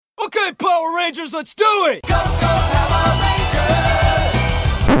Okay, Power Rangers, let's do it! Go, go, Power Rangers!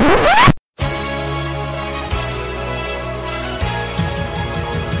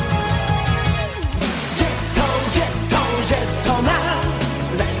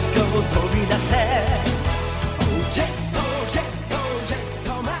 Jettoman, let's go, 飛び出せ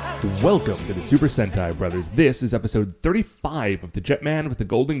Jettoman. Welcome to the Super Sentai Brothers. This is episode 35 of the Jetman with the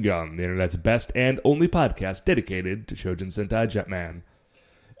Golden Gun, the internet's best and only podcast dedicated to Shojin Sentai Jetman.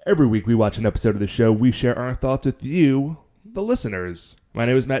 Every week we watch an episode of the show, we share our thoughts with you, the listeners. My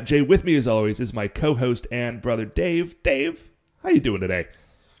name is Matt J. With me, as always, is my co-host and brother Dave. Dave, how you doing today?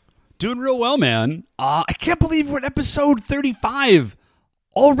 Doing real well, man. I can't believe we're at episode 35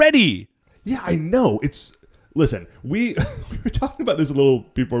 already. Yeah, I know. Listen, we were talking about this a little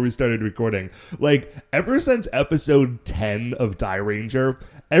before we started recording. Like, ever since episode 10 of Die Ranger,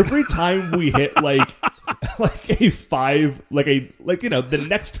 every time we hit, like a 5, the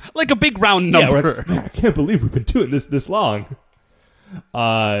next... Like a big round number. Yeah, I can't believe we've been doing this long.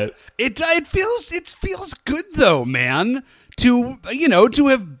 It feels good, though, man, to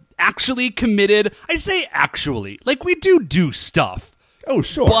have actually committed. I say actually, like, we do stuff. Oh,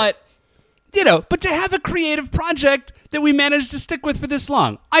 sure. But to have a creative project that we managed to stick with for this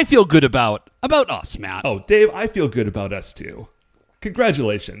long, I feel good about us, Matt. Oh, Dave, I feel good about us, too.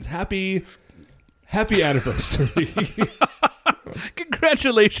 Congratulations. Happy anniversary.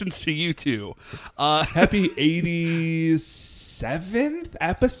 Congratulations to you two. Happy 87th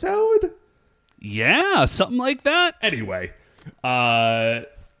episode? Yeah, something like that. Anyway,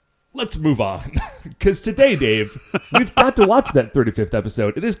 let's move on. Because today, Dave, we've got to watch that 35th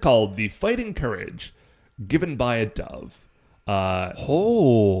episode. It is called The Fighting Courage, Given by a Dove. Are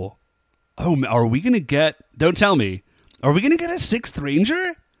we going to get... Don't tell me. Are we going to get a 6th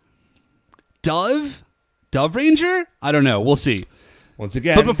Ranger? Dove Ranger? I don't know. We'll see. Once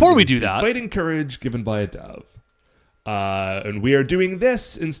again, but before we do that... Fighting Courage, Given by a Dove. And we are doing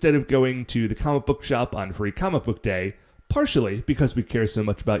this instead of going to the comic book shop on Free Comic Book Day, partially because we care so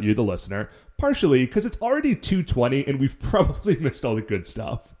much about you, the listener, partially because it's already 2:20 and we've probably missed all the good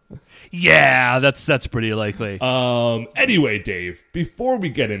stuff. Yeah, that's pretty likely. Anyway, Dave, before we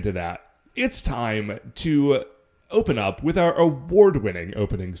get into that, it's time to open up with our award-winning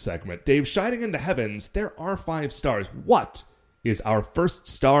opening segment. Dave, Shining in the Heavens, there are 5 stars. What is our first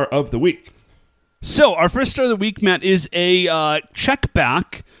star of the week? So, our first star of the week, Matt, is a check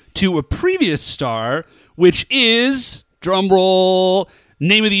back to a previous star, which is, drumroll,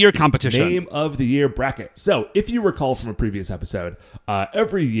 Name of the Year competition. Name of the Year bracket. So, if you recall from a previous episode,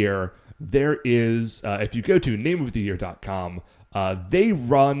 every year there is, if you go to nameoftheyear.com, they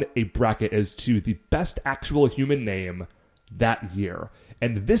run a bracket as to the best actual human name that year.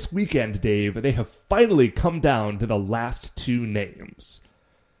 And this weekend, Dave, they have finally come down to the last 2 names.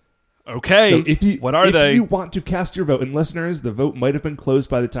 Okay, so if you want to cast your vote, and listeners, the vote might have been closed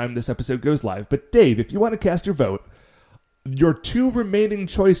by the time this episode goes live, but Dave, if you want to cast your vote, your 2 remaining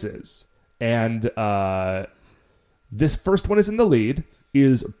choices, and this first one is in the lead,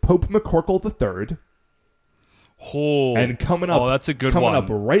 is Pope McCorkle III. Oh, and coming up, that's a good coming one. up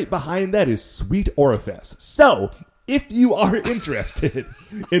right behind that is Sweet Orifice. So, if you are interested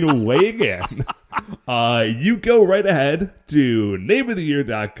in weighing in, you go right ahead to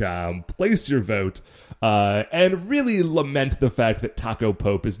nameoftheyear.com, place your vote, and really lament the fact that Taco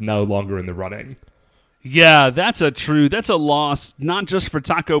Pope is no longer in the running. Yeah, that's a loss, not just for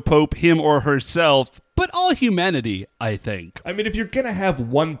Taco Pope, him or herself, but all humanity, I think. I mean, if you're going to have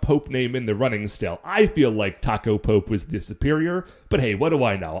one Pope name in the running still, I feel like Taco Pope was the superior, but hey, what do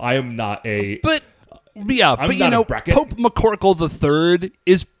I know? I am not a... But you know, Pope McCorkle III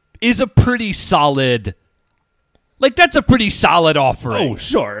is a pretty solid... Like, that's a pretty solid offering. Oh,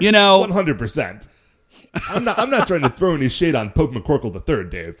 sure. 100%. I'm not trying to throw any shade on Pope McCorkle III,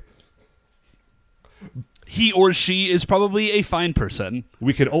 Dave. He or she is probably a fine person.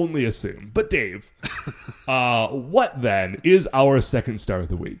 We can only assume. But Dave, what then is our second star of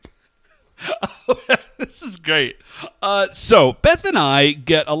the week? This is great. So Beth and I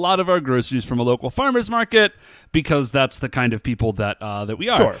get a lot of our groceries from a local farmer's market because that's the kind of people that we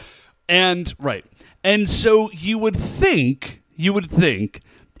are. Sure. And so you would think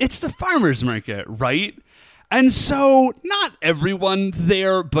it's the farmer's market, right? And so not everyone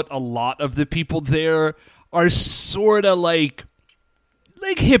there, but a lot of the people there are sort of like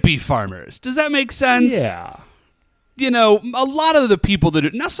hippie farmers. Does that make sense? Yeah. A lot of the people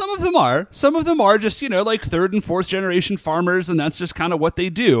that now some of them are just, like 3rd and 4th generation farmers, and that's just kind of what they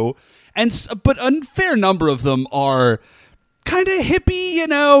do. But a fair number of them are kind of hippie, you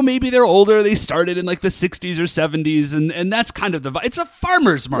know, maybe they're older. They started in like the 60s or 70s, and that's kind of the vibe. It's a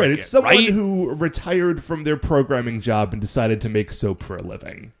farmer's market, Right, it's someone right? who retired from their programming job and decided to make soap for a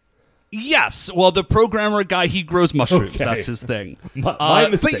living. Yes. Well, the programmer guy, he grows mushrooms. Okay. That's his thing. My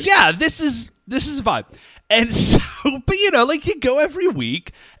mistake. But yeah, this is a vibe. And so, but you know, like you go every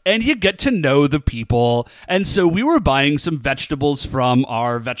week and you get to know the people. And so we were buying some vegetables from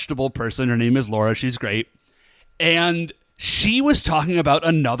our vegetable person. Her name is Laura. She's great. And she was talking about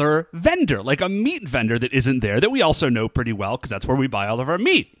another vendor, like a meat vendor that isn't there, that we also know pretty well because that's where we buy all of our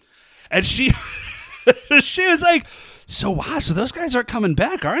meat. And she, she was like, so wow, so those guys aren't coming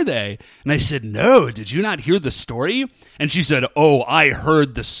back, are they? And I said, no, did you not hear the story? And she said, oh, I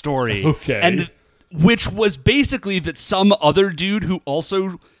heard the story. Okay. And which was basically that some other dude who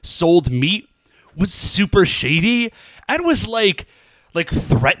also sold meat was super shady and was like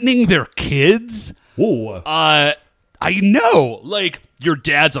threatening their kids. Whoa. I know, like, your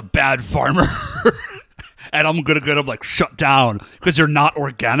dad's a bad farmer and I'm gonna get him like shut down because you're not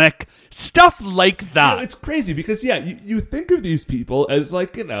organic. Stuff like that. You know, it's crazy because, yeah, you think of these people as,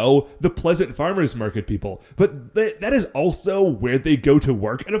 like, you know, the pleasant farmers market people, but that is also where they go to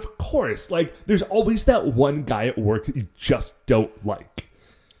work. And of course, like, there's always that one guy at work that you just don't like.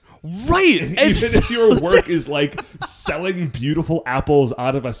 Right. Even if your work is, like, selling beautiful apples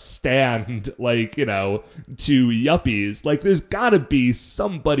out of a stand, like, you know, to yuppies, like, there's gotta be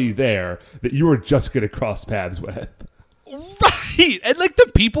somebody there that you are just gonna cross paths with. Right. And like the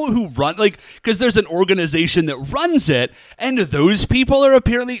people who run, like, because there's an organization that runs it, and those people are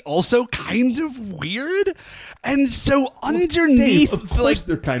apparently also kind of weird. And so underneath, Dave, of course like,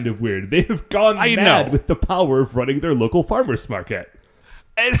 they're kind of weird. They have gone I mad know. with the power of running their local farmers market.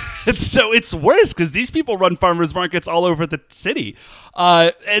 and so it's worse because these people run farmers markets all over the city.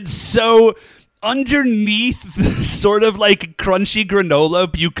 And so underneath the sort of like crunchy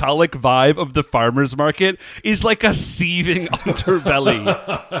granola bucolic vibe of the farmers market is like a seething underbelly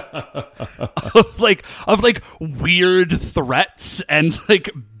of like weird threats and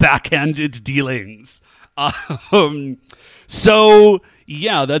like backhanded dealings. So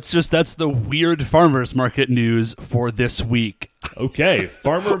yeah, that's the weird farmers market news for this week. Okay,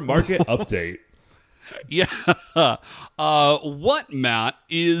 farmer market update. Yeah. What, Matt,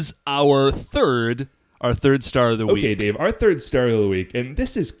 is our third star of the week? Okay, Dave, our third star of the week, and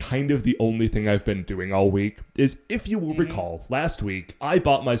this is kind of the only thing I've been doing all week, is if you will recall, last week I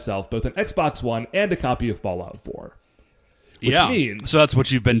bought myself both an Xbox One and a copy of Fallout 4. Which means so that's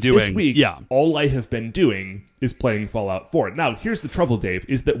what you've been doing. This week, yeah. all I have been doing is playing Fallout 4. Now, here's the trouble, Dave,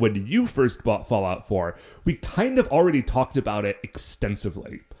 is that when you first bought Fallout 4, we kind of already talked about it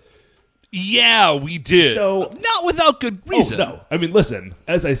extensively. Yeah, we did. So, not without good reason. Oh, no. I mean, listen,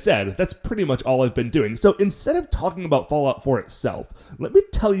 as I said, that's pretty much all I've been doing. So instead of talking about Fallout 4 itself, let me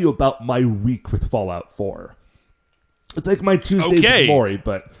tell you about my week with Fallout 4. It's like my Tuesdays with Maury,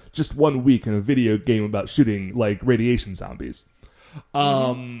 but just 1 week in a video game about shooting, like, radiation zombies.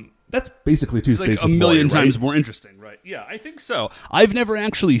 That's basically Tuesdays It's like with a million Maury, times right? more interesting, right? Yeah, I think so. I've never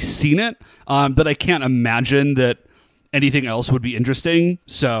actually seen it, but I can't imagine that anything else would be interesting.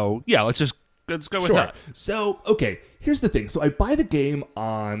 So, yeah, let's go with that. So, okay, here's the thing. So I buy the game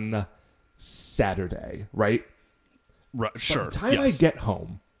on Saturday, right? Right, sure. By the time yes. I get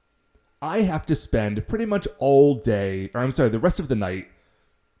home, I have to spend pretty much all day, or I'm sorry, the rest of the night,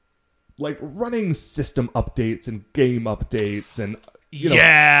 like running system updates and game updates and, you know,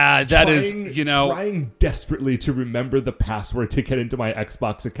 that is, you know, trying desperately to remember the password to get into my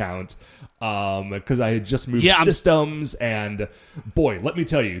Xbox account, because I had just moved systems, and boy, let me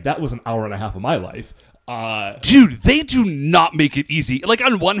tell you, that was an hour and a half of my life. Dude, they do not make it easy. Like,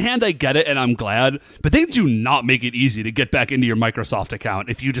 on one hand, I get it, and I'm glad, but they do not make it easy to get back into your Microsoft account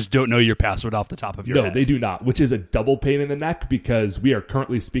if you just don't know your password off the top of your head. No, they do not, which is a double pain in the neck because we are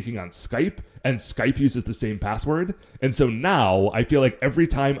currently speaking on Skype, and Skype uses the same password. And so now I feel like every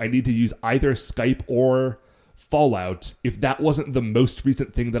time I need to use either Skype or Fallout, if that wasn't the most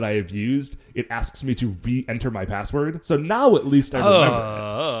recent thing that I have used, it asks me to re-enter my password. So now at least I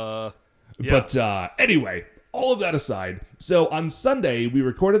remember it. Yeah. But anyway, all of that aside, so on Sunday we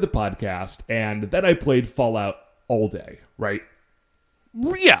recorded the podcast, and then I played Fallout all day, right?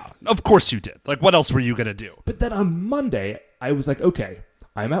 Yeah, of course you did. Like, what else were you going to do? But then on Monday, I was like, okay,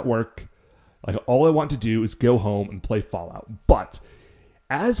 I'm at work. Like, all I want to do is go home and play Fallout. But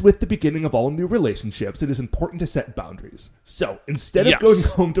as with the beginning of all new relationships, it is important to set boundaries. So instead of going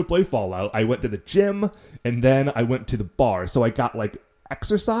home to play Fallout, I went to the gym, and then I went to the bar. So I got, like,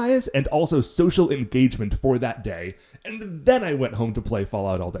 exercise and also social engagement for that day. And then I went home to play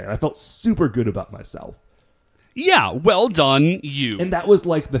Fallout all day. And I felt super good about myself. Yeah, well done, you. And that was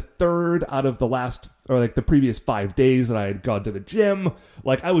like the third out of the last, or like the previous 5 days that I had gone to the gym.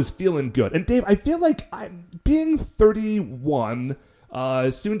 Like, I was feeling good. And Dave, I feel like I'm being 31,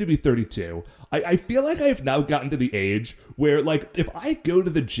 soon to be 32. I feel like I've now gotten to the age where, like, if I go to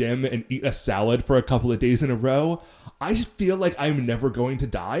the gym and eat a salad for a couple of days in a row, I feel like I'm never going to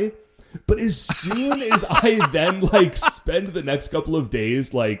die. But as soon as I then, like, spend the next couple of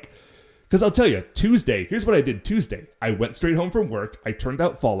days, like, because I'll tell you, Tuesday, here's what I did Tuesday. I went straight home from work. I turned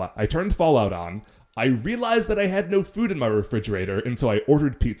Fallout on. I realized that I had no food in my refrigerator, and so I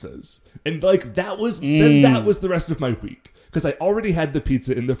ordered pizzas. And, like, that was the rest of my week. Because I already had the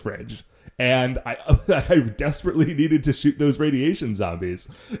pizza in the fridge. And I desperately needed to shoot those radiation zombies.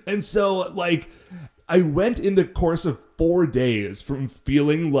 And so, like, I went in the course of 4 days from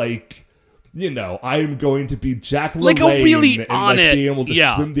feeling like, you know, I'm going to be Jack LaLanne, like a really and on like it. being able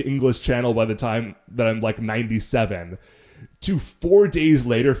to swim the English Channel by the time that I'm like 97, to 4 days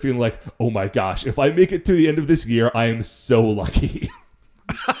later feeling like, oh my gosh, if I make it to the end of this year, I am so lucky.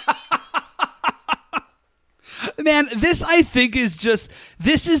 Man, this I think is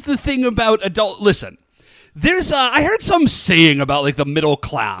this is the thing about listen, there's I heard some saying about like the middle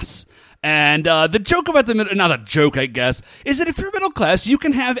class. And the joke about not a joke, I guess, is that if you're middle class, you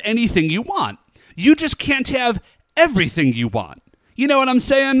can have anything you want. You just can't have everything you want. You know what I'm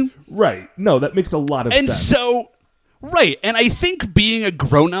saying? Right. No, that makes a lot of sense. And so, right. And I think being a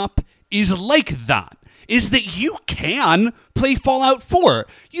grown-up is like that, is that you can play Fallout 4.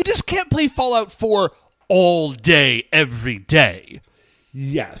 You just can't play Fallout 4 all day, every day.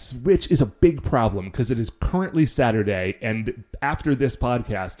 Yes, which is a big problem because it is currently Saturday, and after this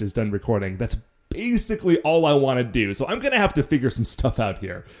podcast is done recording, that's basically all I want to do. So I'm going to have to figure some stuff out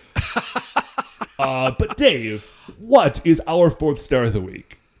here. But Dave, what is our 4th star of the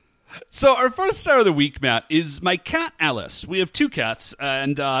week? So our 4th star of the week, Matt, is my cat Alice. We have 2 cats,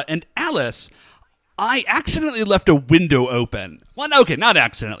 and Alice, I accidentally left a window open. Well, okay, not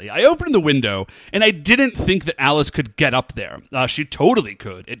accidentally. I opened the window, and I didn't think that Alice could get up there. She totally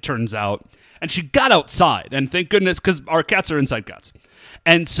could, it turns out. And she got outside, and thank goodness, because our cats are inside cats.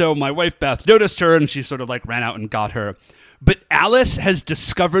 And so my wife, Beth, noticed her, and she sort of like ran out and got her. But Alice has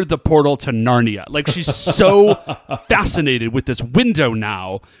discovered the portal to Narnia. Like, she's so fascinated with this window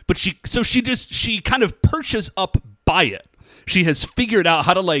now. But she kind of perches up by it. She has figured out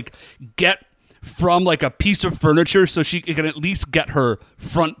how to, like, get from like a piece of furniture so she can at least get her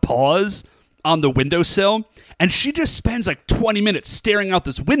front paws on the windowsill. And she just spends like 20 minutes staring out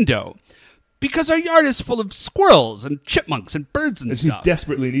this window because our yard is full of squirrels and chipmunks and birds and stuff. She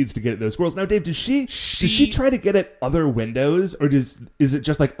desperately needs to get at those squirrels. Now, Dave, does she try to get at other windows, or is it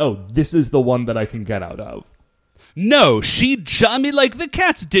just like, oh, this is the one that I can get out of? No, like the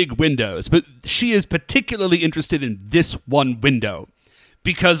cats dig windows, but she is particularly interested in this one window.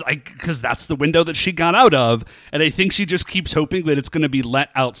 Because that's the window that she got out of, and I think she just keeps hoping that it's going to be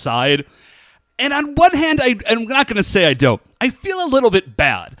let outside. And on one hand, I'm not going to say I don't. I feel a little bit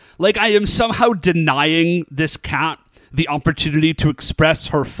bad. Like I am somehow denying this cat the opportunity to express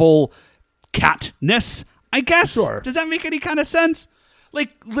her full catness, I guess. Sure. Does that make any kind of sense? Like,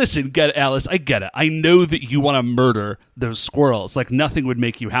 listen, Alice, I get it. I know that you want to murder those squirrels. Like, nothing would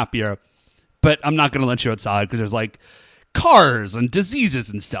make you happier. But I'm not going to let you outside because there's, like, cars and diseases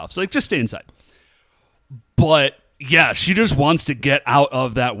and stuff. So, like, just stay inside. But, yeah, she just wants to get out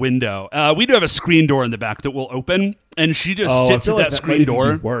of that window. We do have a screen door in the back that will open, and she just sits at that screen door. Might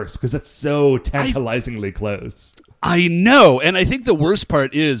even be worse, because that's so tantalizingly close. I know, and I think the worst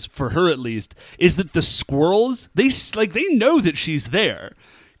part is, for her at least, is that the squirrels, they know that she's there,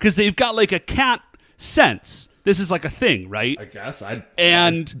 because they've got, like, a cat sense. This is like a thing, right? I guess.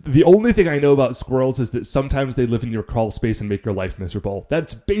 And the only thing I know about squirrels is that sometimes they live in your crawl space and make your life miserable.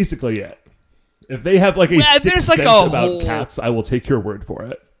 That's basically it. If they have like a sixth sense about cats, I will take your word for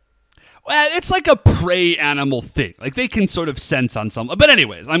it. Well, it's like a prey animal thing. Like they can sort of sense on something. But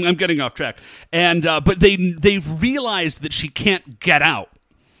anyways, I'm getting off track. And but they've realized that she can't get out,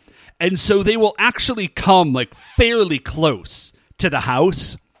 and so they will actually come like fairly close to the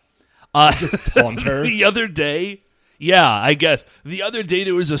house. Just taunt her. The other day, I guess. The other day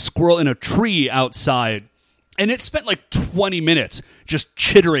there was a squirrel in a tree outside, and it spent like 20 minutes just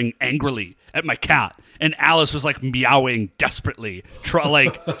chittering angrily at my cat. And Alice was like meowing desperately.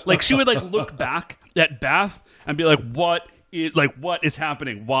 Like she would like look back at Beth and be like, what is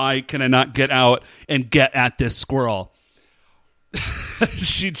happening? Why can I not get out and get at this squirrel?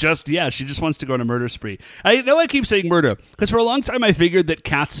 She just wants to go on a murder spree. I know I keep saying murder because for a long time I figured that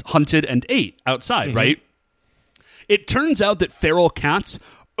cats hunted and ate outside, right? It turns out that feral cats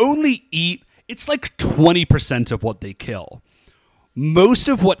only eat it's like 20% of what they kill. Most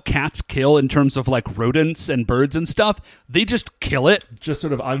of what cats kill in terms of like rodents and birds and stuff, they just kill it. Just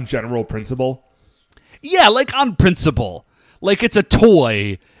sort of on general principle. Yeah, like on principle. Like it's a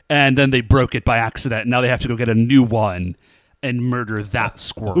toy, and then they broke it by accident, and now they have to go get a new one and murder that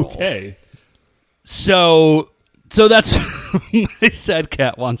squirrel. Okay. So that's my sad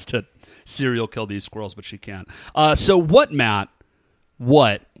cat wants to serial kill these squirrels, but she can't. So what, Matt?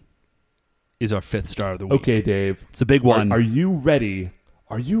 What is our 5th star of the week? Okay, Dave. It's a big one. Are you ready?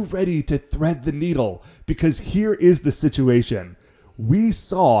 Are you ready to thread the needle? Because here is the situation. We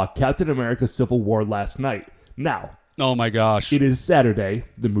saw Captain America Civil War last night. Now, oh my gosh. it is Saturday.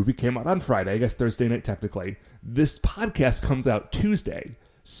 The movie came out on Friday. I guess Thursday night technically. This podcast comes out Tuesday.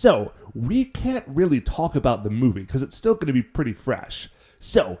 So, we can't really talk about the movie because it's still going to be pretty fresh.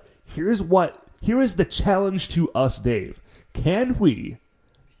 So, here is the challenge to us, Dave. Can we,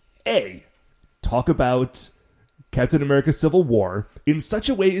 A, talk about Captain America Civil War in such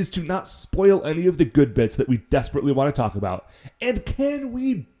a way as to not spoil any of the good bits that we desperately want to talk about? And can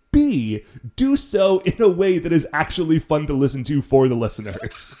we, B, do so in a way that is actually fun to listen to for the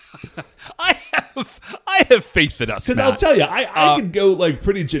listeners? I have faith in us, Because Matt. I'll tell you, I could go like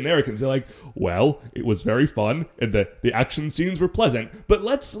pretty generic and say like, well, it was very fun and the action scenes were pleasant, but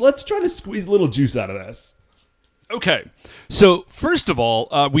let's try to squeeze a little juice out of this. Okay, so first of all,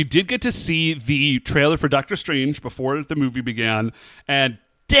 we did get to see the trailer for Doctor Strange before the movie began, and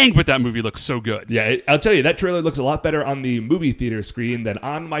dang, but that movie looks so good. Yeah, I'll tell you, that trailer looks a lot better on the movie theater screen than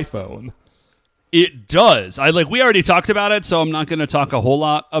on my phone. It does. We already talked about it, so I'm not going to talk a whole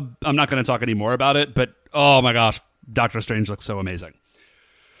lot. I'm not going to talk any more about it, but oh my gosh, Doctor Strange looks so amazing.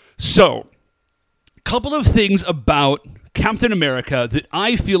 So, couple of things about Captain America that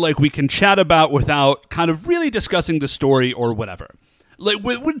I feel like we can chat about without kind of really discussing the story or whatever. Like,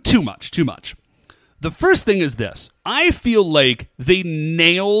 with too much. The first thing is this. I feel like they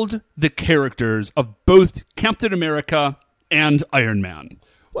nailed the characters of both Captain America and Iron Man.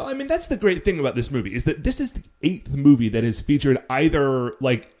 Well, I mean, that's the great thing about this movie, is that this is the 8th movie that has featured either,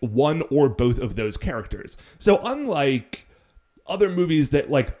 like, one or both of those characters. So unlike other movies that,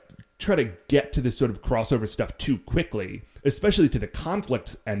 like, try to get to this sort of crossover stuff too quickly, especially to the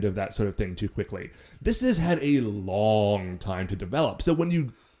conflict end of that sort of thing too quickly, this has had a long time to develop. So when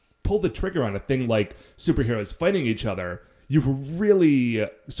you pull the trigger on a thing like superheroes fighting each other, you've really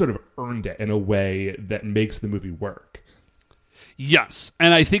sort of earned it in a way that makes the movie work. Yes,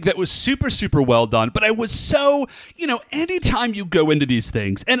 and I think that was super, super well done. But I was so, anytime you go into these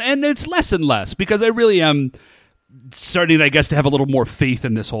things, and it's less and less, because I really am starting, I guess, to have a little more faith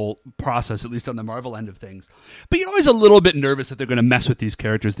in this whole process, at least on the Marvel end of things. But you're always a little bit nervous that they're going to mess with these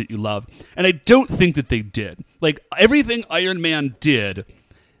characters that you love. And I don't think that they did. Like, everything Iron Man did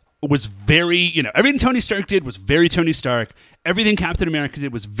was very, everything Tony Stark did was very Tony Stark. Everything Captain America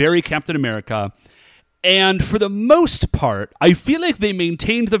did was very Captain America. And for the most part, I feel like they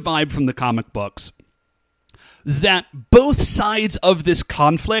maintained the vibe from the comic books that both sides of this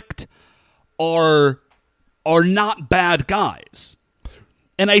conflict are not bad guys.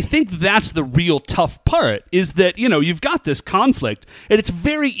 And I think that's the real tough part, is that, you've got this conflict, and it's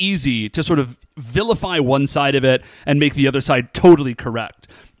very easy to sort of vilify one side of it and make the other side totally correct.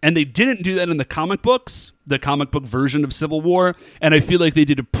 And they didn't do that in the comic books, the comic book version of Civil War, and I feel like they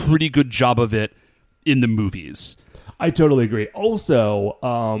did a pretty good job of it in the movies. I totally agree. Also,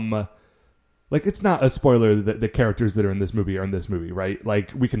 it's not a spoiler that the characters that are in this movie are in this movie, right?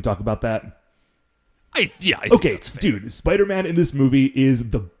 Like, we can talk about that. I think okay, that's fair. Dude, Spider-Man in this movie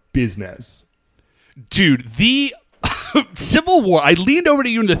is the business. Dude, the Civil War, I leaned over to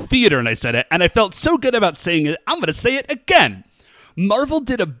you in the theater and I said it, and I felt so good about saying it, I'm going to say it again. Marvel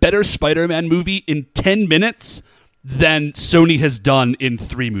did a better Spider-Man movie in 10 minutes than Sony has done in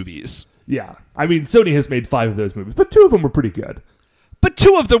 3 movies. Yeah. I mean, Sony has made 5 of those movies, but 2 of them were pretty good. But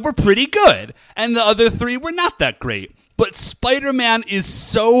 2 of them were pretty good, and the other 3 were not that great. But Spider-Man is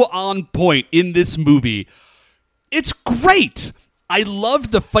so on point in this movie. It's great. I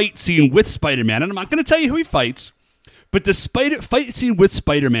loved the fight scene with Spider-Man, and I'm not going to tell you who he fights, but the fight scene with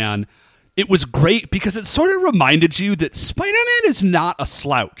Spider-Man, it was great because it sort of reminded you that Spider-Man is not a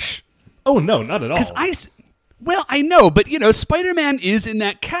slouch. Oh, no, not at all. Well, I know, but, Spider-Man is in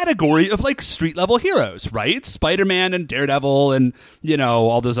that category of, like, street-level heroes, right? Spider-Man and Daredevil and,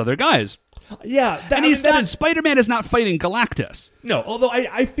 all those other guys. Yeah. Spider-Man is not fighting Galactus. No, although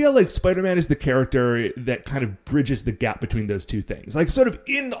I feel like Spider-Man is the character that kind of bridges the gap between those two things. Like, sort of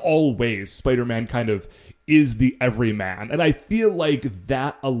in all ways, Spider-Man kind of is the everyman. And I feel like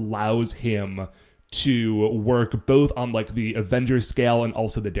that allows him to work both on, like, the Avengers scale and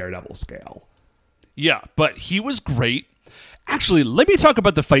also the Daredevil scale. Yeah, but he was great. Actually, let me talk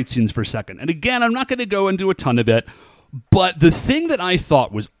about the fight scenes for a second. And again, I'm not going to go into a ton of it, but the thing that I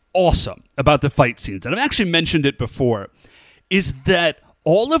thought was awesome about the fight scenes, and I've actually mentioned it before, is that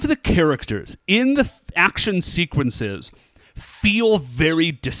all of the characters in the action sequences feel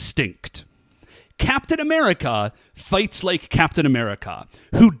very distinct. Captain America fights like Captain America,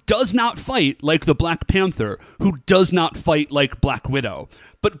 who does not fight like the Black Panther, who does not fight like Black Widow.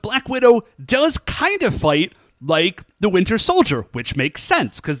 But Black Widow does kind of fight like the Winter Soldier, which makes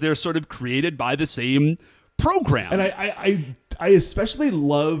sense because they're sort of created by the same program. And I especially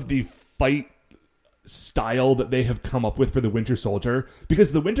love the fight style that they have come up with for the Winter Soldier,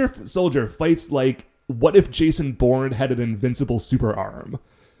 because the Winter Soldier fights like, what if Jason Bourne had an invincible super arm?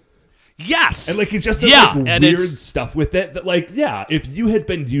 Yes. And like he just does like weird stuff with it that like, yeah, if you had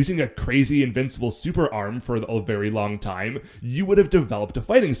been using a crazy invincible super arm for a very long time, you would have developed a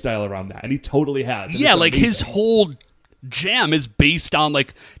fighting style around that. And he totally has. Yeah, like his whole jam is based on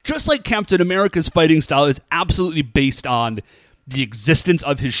like, just like Captain America's fighting style is absolutely based on the existence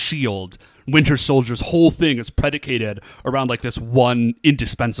of his shield. Winter Soldier's whole thing is predicated around like this one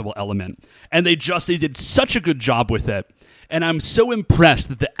indispensable element. And they did such a good job with it. And I'm so impressed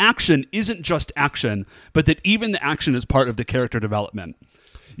that the action isn't just action, but that even the action is part of the character development.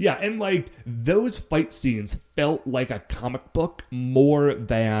 Yeah, and like those fight scenes felt like a comic book more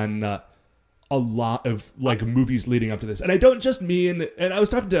than a lot of like movies leading up to this. And I don't just mean, and I was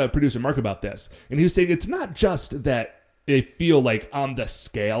talking to producer Mark about this, and he was saying it's not just that they feel like on the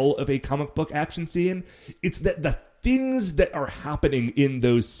scale of a comic book action scene, it's that the things that are happening in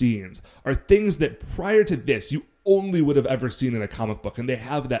those scenes are things that prior to this you only would have ever seen in a comic book, and they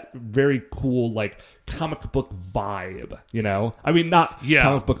have that very cool like comic book vibe, you know? I mean, not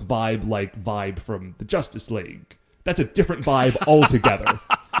comic book vibe like vibe from the Justice League. That's a different vibe altogether.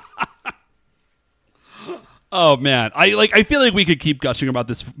 Oh man, I feel like we could keep gushing about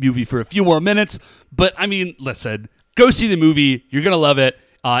this movie for a few more minutes, but I mean, listen, go see the movie. You're gonna love it.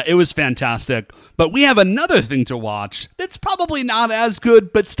 It was fantastic. But we have another thing to watch that's probably not as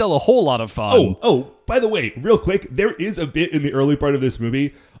good, but still a whole lot of fun. Oh, by the way, real quick, there is a bit in the early part of this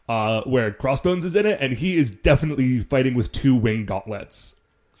movie where Crossbones is in it, and he is definitely fighting with 2 wing gauntlets.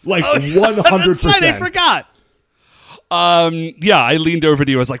 Like, 100%. That's right, I forgot. Yeah, I leaned over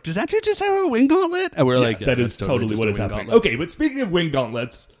to you. I was like, does that dude just have a wing gauntlet? And we're like, yeah, that is totally what is happening. Gauntlet. Okay, but speaking of wing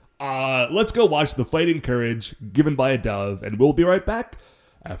gauntlets, let's go watch The Fighting Courage, Given by a Dove, and we'll be right back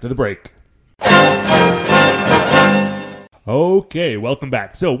after the break. Okay, welcome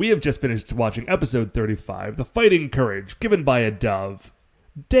back. So we have just finished watching episode 35, The Fighting Courage, Given by a Dove.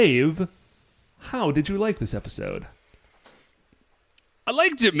 Dave, how did you like this episode? I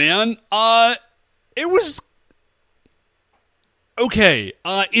liked it, man. It was okay.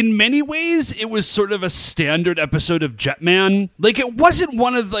 In many ways, it was sort of a standard episode of Jetman. Like, it wasn't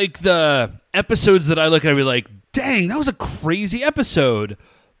one of like the episodes that I look at and be like, dang, that was a crazy episode.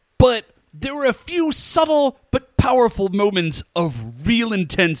 But there were a few subtle but powerful moments of real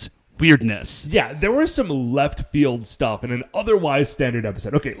intense weirdness. Yeah, there was some left field stuff in an otherwise standard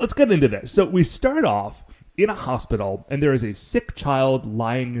episode. Okay, let's get into this. So we start off in a hospital, and there is a sick child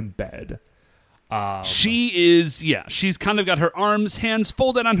lying in bed. She's kind of got her hands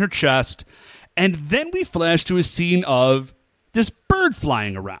folded on her chest, and then we flash to a scene of this bird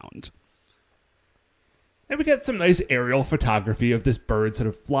flying around. And we get some nice aerial photography of this bird sort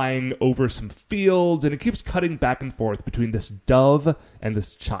of flying over some fields, and it keeps cutting back and forth between this dove and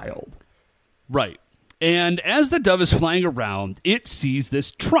this child. Right. And as the dove is flying around, it sees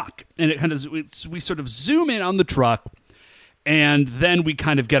this truck, and we sort of zoom in on the truck, and then we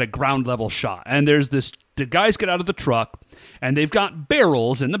kind of get a ground level shot. And the guys get out of the truck, and they've got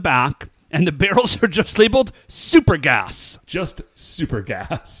barrels in the back, and the barrels are just labeled super gas. Just super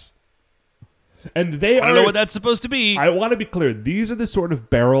gas. And I don't know what that's supposed to be. I want to be clear. These are the sort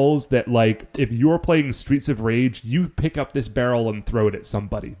of barrels that, like, if you're playing Streets of Rage, you pick up this barrel and throw it at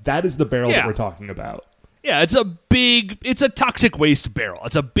somebody. That is the barrel that we're talking about. Yeah, it's a toxic waste barrel.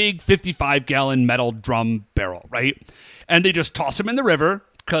 It's a big 55-gallon metal drum barrel, right? And they just toss them in the river,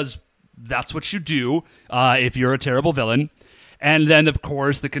 because that's what you do if you're a terrible villain. And then, of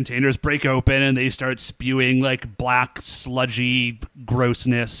course, the containers break open, and they start spewing, like, black, sludgy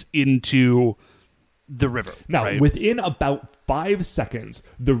grossness into the river. Now, right? Within about 5 seconds,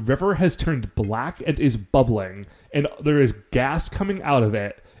 the river has turned black and is bubbling, and there is gas coming out of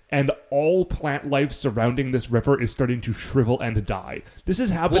it, and all plant life surrounding this river is starting to shrivel and die. This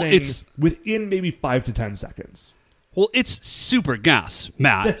is happening within maybe 5 to 10 seconds. Well, it's super gas,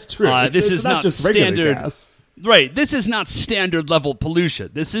 Matt. That's true. This is not just standard regular gas. Right. This is not standard level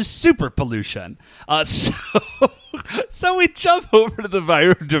pollution. This is super pollution. So we jump over to the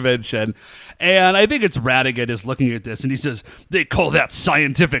Vyram dimension, and I think it's Ratigan is looking at this, and he says, they call that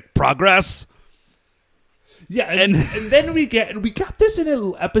scientific progress. Yeah, and then we got this in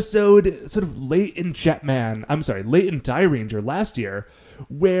an episode sort of late in Die Ranger last year,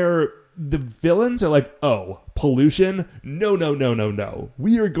 where the villains are like, oh, pollution? No.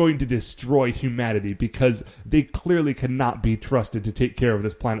 We are going to destroy humanity because they clearly cannot be trusted to take care of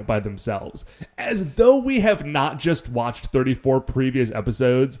this planet by themselves. As though we have not just watched 34 previous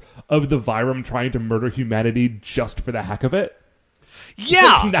episodes of the Vyram trying to murder humanity just for the heck of it.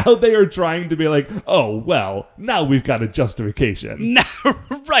 Yeah. Like now they are trying to be like, oh, well, now we've got a justification.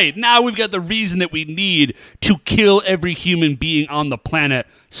 Right. Now we've got the reason that we need to kill every human being on the planet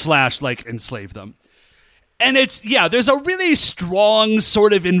 / like enslave them. And there's a really strong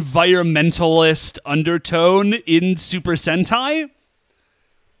sort of environmentalist undertone in Super Sentai,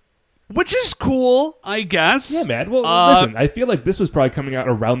 which is cool, I guess. Yeah, man. Well, listen, I feel like this was probably coming out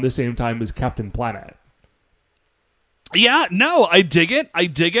around the same time as Captain Planet. Yeah, no, I dig it. I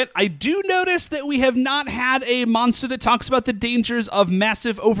do notice that we have not had a monster that talks about the dangers of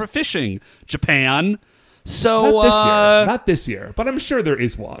massive overfishing, Japan. So Not this year, but I'm sure there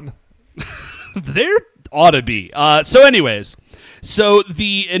is one. There ought to be. So anyways,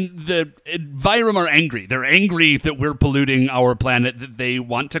 the Vyram are angry. They're angry that we're polluting our planet that they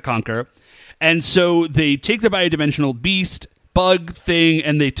want to conquer. And so they take the biodimensional beast bug thing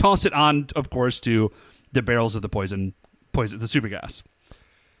and they toss it on, of course, to the barrels of the poison, the super gas.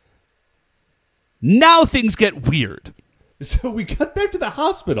 Now things get weird. So we cut back to the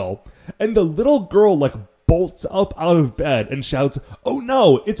hospital, and the little girl, bolts up out of bed and shouts, oh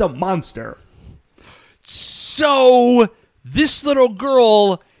no, it's a monster. So this little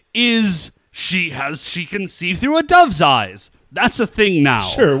girl she can see through a dove's eyes. That's a thing now.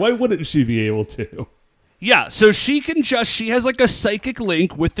 Sure, why wouldn't she be able to? Yeah, so she has a psychic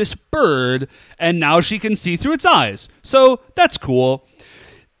link with this bird, and now she can see through its eyes. So that's cool.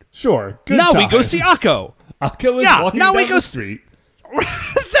 Sure. Good now times. we go see Akko. Akko is walking down the street.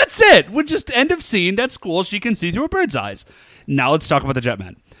 That's it. We're just end of scene. That's cool. She can see through a bird's eyes. Now let's talk about the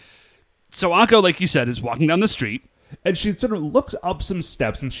Jetman. So Akko, like you said, is walking down the street. And she sort of looks up some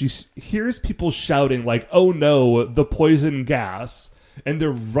steps, and she hears people shouting oh no, the poison gas. And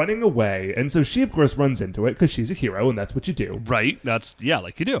they're running away. And so she, of course, runs into it because she's a hero, and that's what you do. Right.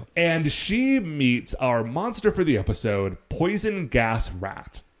 Like you do. And she meets our monster for the episode, Poison Gas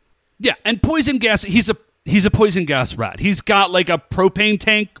Rat. Yeah, and Poison Gas, he's a poison gas rat. He's got a propane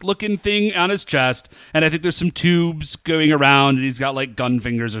tank looking thing on his chest, and I think there's some tubes going around, and he's got gun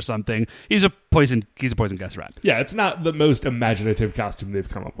fingers or something. He's a poison gas rat. Yeah, it's not the most imaginative costume they've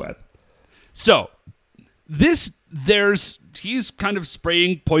come up with. So he's kind of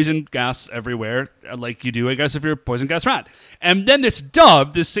spraying poison gas everywhere, like you do, I guess, if you're a poison gas rat. And then this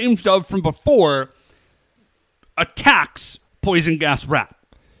same dove from before, attacks poison gas rat.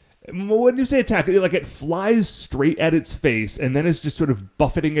 When you say attack, it flies straight at its face and then is just sort of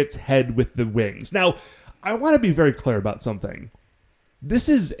buffeting its head with the wings. Now, I want to be very clear about something. This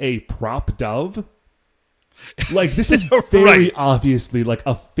is a prop dove. This is very obviously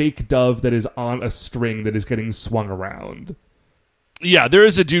a fake dove that is on a string that is getting swung around. Yeah, there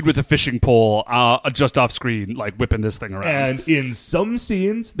is a dude with a fishing pole just off screen, whipping this thing around. And in some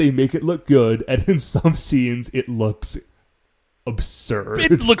scenes, they make it look good, and in some scenes, it looks absurd.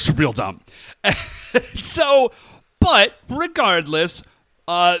 It looks real dumb. But regardless,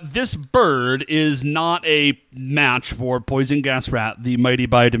 this bird is not a match for Poison Gas Rat, the mighty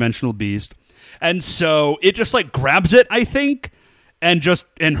biodimensional beast. And so it just grabs it, I think, and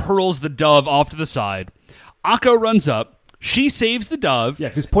hurls the dove off to the side. Akko runs up. She saves the dove. Yeah,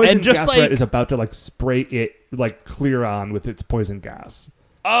 because Poison Gas Rat is about to spray it clear on with its poison gas.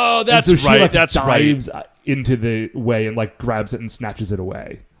 Oh, that's and so right. She dives into the way and grabs it and snatches it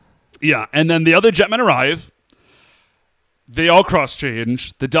away. Yeah, and then the other Jetmen arrive. They all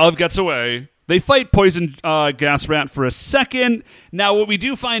cross-change. The dove gets away. They fight Poison Gas Rat for a second. Now, what we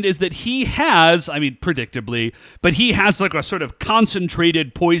do find is that he has, predictably, but he has a sort of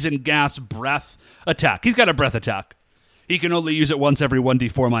concentrated poison gas breath attack. He's got a breath attack. He can only use it once every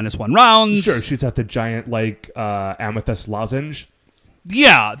 1d4-1 rounds. Sure, shoots out the giant, amethyst lozenge.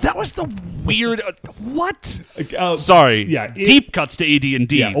 Yeah, that was the weird... what? Sorry. Yeah, deep cuts to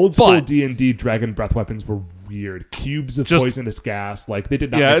AD&D. Yeah, old school D&D dragon breath weapons were weird. Cubes of poisonous gas. They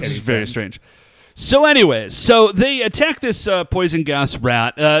did not make any sense. Yeah, it's very strange. So anyways, they attack this poison gas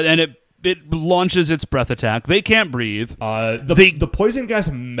rat, and it launches its breath attack. They can't breathe. The poison gas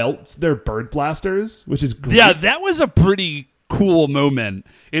melts their bird blasters, which is great. Yeah, that was a pretty cool moment.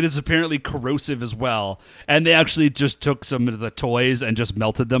 It is apparently corrosive as well. And they actually just took some of the toys and just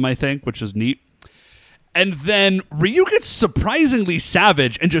melted them, I think, which is neat. And then Ryu gets surprisingly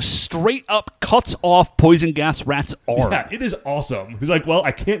savage and just straight up cuts off Poison Gas Rat's arm. Yeah, it is awesome. He's like, well,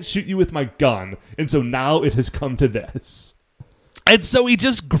 I can't shoot you with my gun, and so now it has come to this. And so he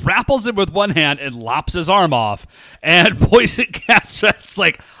just grapples him with one hand and lops his arm off. And Poison Gas Rat's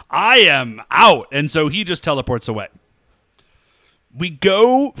like, I am out. And so he just teleports away. We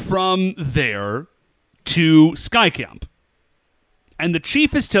go from there to Sky Camp. And the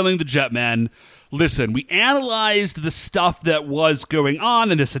chief is telling the Jetman, listen, we analyzed the stuff that was going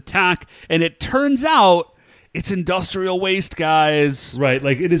on in this attack, and it turns out it's industrial waste, guys. Right,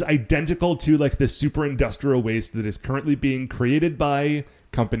 like it is identical to like the super industrial waste that is currently being created by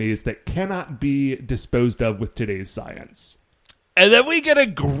companies that cannot be disposed of with today's science. And then we get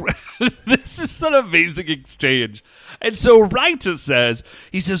this is an amazing exchange. And so Raita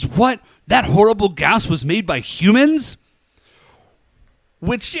says, what? That horrible gas was made by humans?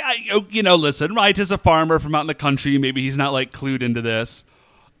 Which, listen, Raita's a farmer from out in the country. Maybe he's not, like, clued into this.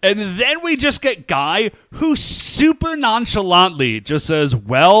 And then we just get Guy, who super nonchalantly just says,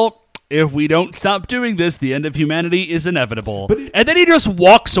 well, if we don't stop doing this, the end of humanity is inevitable. And then he just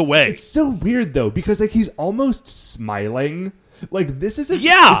walks away. It's so weird, though, because, like, he's almost smiling. Like, this is it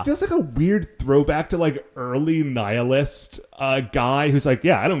feels like a weird throwback to, like, early nihilist guy who's like,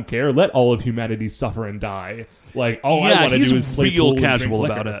 yeah, I don't care. Let all of humanity suffer and die. Like, all I want to do is play real pool casual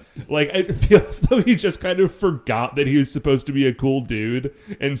and drink about liquor. Like, it feels as though he just kind of forgot that he was supposed to be a cool dude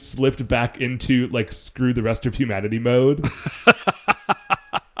and slipped back into, like, screw the rest of humanity mode.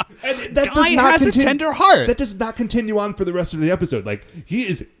 And that Guy has a tender heart. That does not continue on for the rest of the episode. Like, he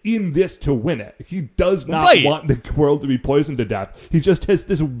is in this to win it. He does not want the world to be poisoned to death. He just has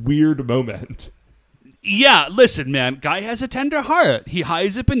this weird moment. Yeah, listen, man. Guy has a tender heart. He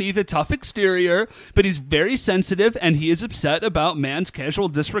hides it beneath a tough exterior, but he's very sensitive, and he is upset about man's casual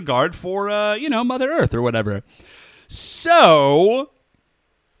disregard for, Mother Earth or whatever. So,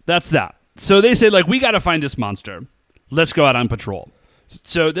 that's that. So they say, like, we got to find this monster. Let's go out on patrol.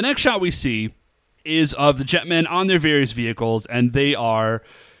 So the next shot we see is of the Jetmen on their various vehicles, and they are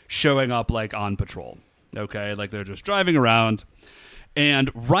showing up, like, on patrol. Okay? Like, they're just driving around.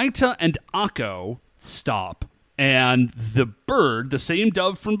 And Raita and Akko stop, and the bird, the same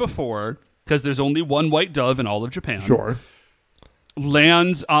dove from before, because there's only one white dove in all of Japan,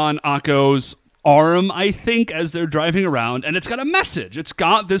 lands on Akko's arm, I think, as they're driving around, and it's got a message. It's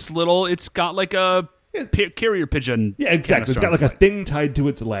got like a carrier pigeon. Yeah, exactly. It's got like a thing tied to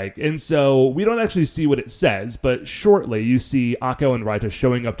its leg. And so we don't actually see what it says, but shortly you see Akko and Raita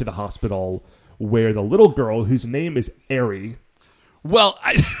showing up to the hospital where the little girl, whose name is Eri. Well,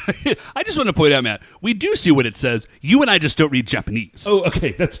 I just want to point out, Matt, we do see what it says. You and I just don't read Japanese. Oh,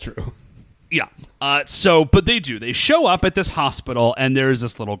 okay, that's true. Yeah. But they do. They show up at this hospital, and there's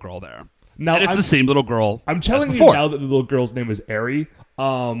this little girl there. Now, and it's the same little girl. I'm telling you now that the little girl's name is Eri.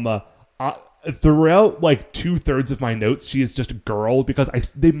 Throughout like 2/3 of my notes, she is just a girl because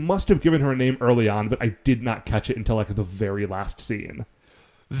they must have given her a name early on, but I did not catch it until like the very last scene.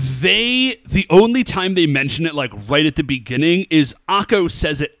 The only time they mention it, like right at the beginning, is Akko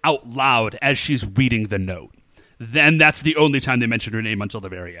says it out loud as she's reading the note. Then that's the only time they mention her name until the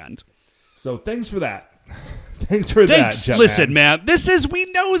very end. So thanks for that. Thanks for that, Jetman. Listen, man, we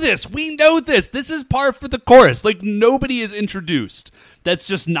know this. We know this. This is par for the course. Like, nobody is introduced. That's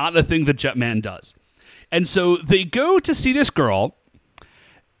just not a thing that Jetman does. And so they go to see this girl,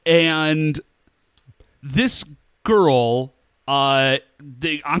 and this girl...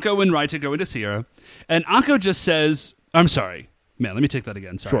 Akko and Raita go in to see her, and Akko just says, I'm sorry. Man, let me take that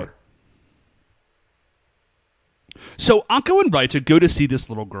again. Sorry. Sure. So Akko and Raita go to see this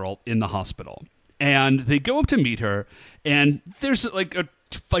little girl in the hospital, and they go up to meet her, and there's like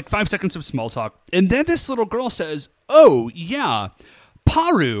 5 seconds of small talk, and then this little girl says, oh, yeah,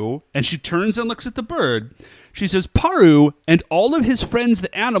 Paru, and she turns and looks at the bird. She says, Paru and all of his friends,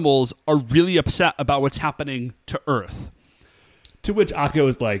 the animals, are really upset about what's happening to Earth. To which Akko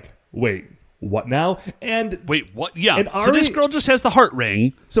is like, wait, what now? And wait, what? Yeah. And so this girl just has the heart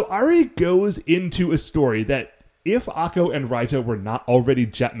ring. So Ari goes into a story that, if Akko and Raita were not already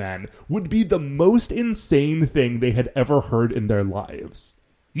Jetman, would be the most insane thing they had ever heard in their lives.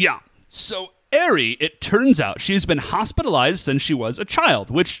 Yeah. So Eri, it turns out, she's been hospitalized since she was a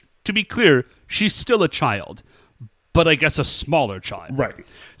child, which, to be clear, she's still a child, but I guess a smaller child. Right.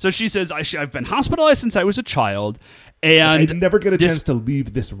 So she says, I've been hospitalized since I was a child, and I never get a chance to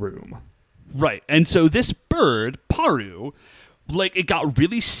leave this room. Right. And so this bird, Paru, like, it got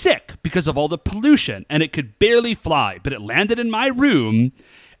really sick because of all the pollution, and it could barely fly, but it landed in my room,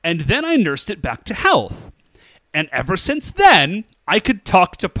 and then I nursed it back to health. And ever since then, I could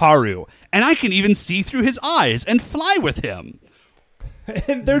talk to Paru, and I can even see through his eyes and fly with him.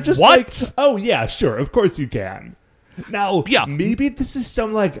 And they're just What? like, oh yeah, sure, of course you can. Now, Yeah. maybe this is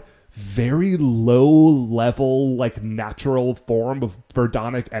some like very low level, like natural form of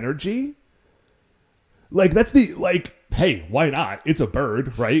birdonic energy. Like that's the like, hey, why not? It's a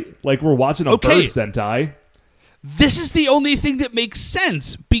bird, right? Like we're watching a Okay. bird Sentai. This is the only thing that makes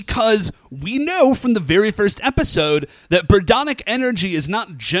sense, because we know from the very first episode that birdonic energy is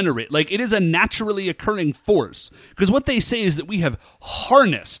not generate. Like, it is a naturally occurring force. Because what they say is that we have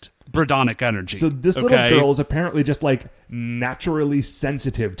harnessed birdonic energy. So this little okay? girl is apparently just like naturally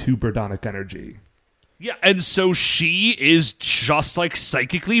sensitive to birdonic energy. Yeah, and so she is just like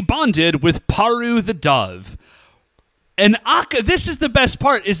psychically bonded with Paru the dove. And Akko, this is the best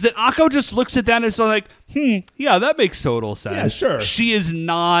part, is that Akko just looks at that and is like, yeah, that makes total sense. Yeah, sure. She is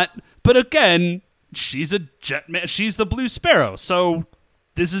not, but again, she's a Jetman, she's the Blue Sparrow, so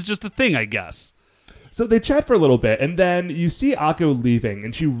this is just a thing, I guess. So they chat for a little bit, and then you see Akko leaving,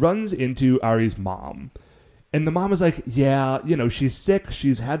 and she runs into Ari's mom. And the mom is like, yeah, you know, she's sick.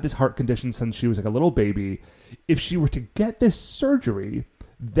 She's had this heart condition since she was like a little baby. If she were to get this surgery,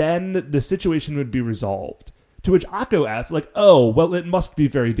 then the situation would be resolved. To which Akko asks, like, oh, well, it must be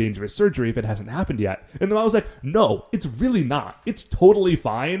very dangerous surgery if it hasn't happened yet. And the mom was like, no, it's really not. It's totally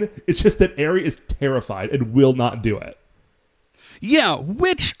fine. It's just that Ari is terrified and will not do it. Yeah,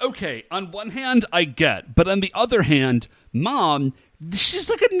 which, okay, on one hand, I get, but on the other hand, Mom, she's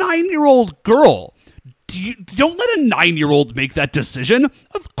like a 9-year-old girl. Don't let a 9-year-old make that decision.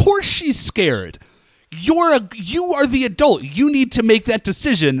 Of course she's scared. You are the adult. You need to make that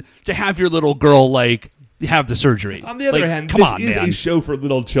decision to have your little girl, like, have the surgery. On the other hand, come this on, is man. a show for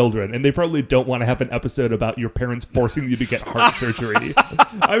little children, and they probably don't want to have an episode about your parents forcing you to get heart surgery.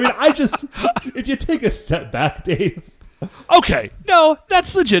 I mean, if you take a step back, Dave. Okay, no,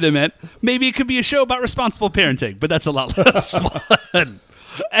 that's legitimate. Maybe it could be a show about responsible parenting, but that's a lot less fun.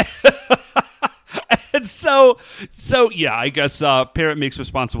 And so yeah, I guess parent makes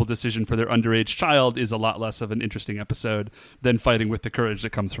responsible decision for their underage child is a lot less of an interesting episode than fighting with the courage that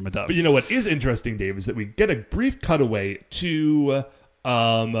comes from a dove. But you know what is interesting, Dave, is that we get a brief cutaway to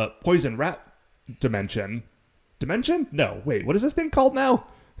Poison Rat Dimension. Dimension? No, wait, what is this thing called now?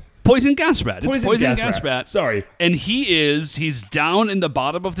 Poison Gas Rat. It's Poison Gas Gas Rat. Sorry. And he's down in the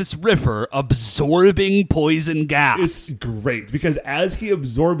bottom of this river absorbing poison gas. It's great, because as he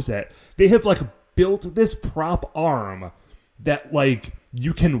absorbs it, they have, like, built this prop arm that, like,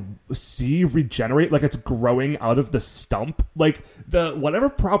 you can see regenerate, like it's growing out of the stump. Like, whatever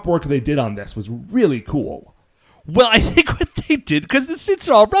prop work they did on this was really cool. Well, I think what they did, because the suits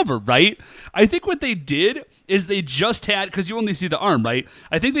are all rubber, right? I think what they did is they just had, because you only see the arm, right?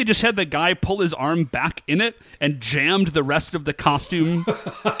 I think they just had the guy pull his arm back in it and jammed the rest of the costume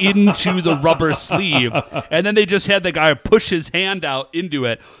into the rubber sleeve. And then they just had the guy push his hand out into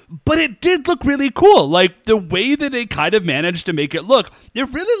it. But it did look really cool. Like, the way that they kind of managed to make it look, it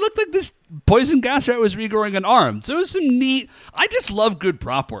really looked like this Poison Gas Rat was regrowing an arm. So it was some neat, I just love good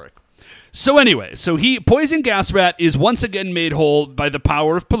prop work. So anyway, Poison Gas Rat is once again made whole by the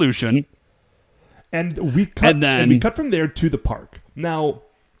power of pollution. And we cut from there to the park. Now,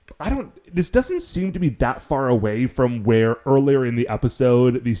 this doesn't seem to be that far away from where earlier in the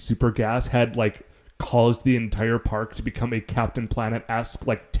episode the super gas had, like, caused the entire park to become a Captain Planet-esque,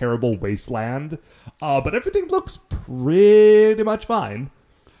 like, terrible wasteland. But everything looks pretty much fine.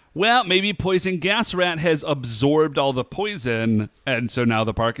 Well, maybe Poison Gas Rat has absorbed all the poison, and so now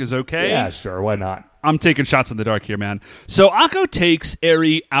the park is okay? Yeah, sure, why not? I'm taking shots in the dark here, man. So Akko takes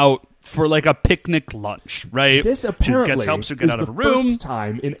Eri out for, like, a picnic lunch, right? This apparently helps her get is out of the a room. first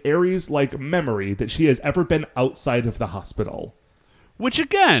time in Ari's, like, memory that she has ever been outside of the hospital. Which,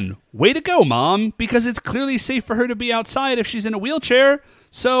 again, way to go, Mom, because it's clearly safe for her to be outside if she's in a wheelchair.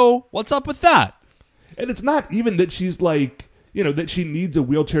 So what's up with that? And it's not even that she's, like, you know, that she needs a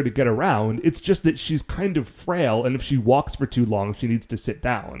wheelchair to get around. It's just that she's kind of frail, and if she walks for too long, she needs to sit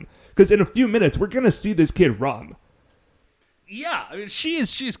down. Because in a few minutes, we're going to see this kid run. Yeah, I mean, she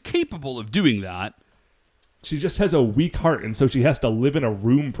is capable of doing that. She just has a weak heart, and so she has to live in a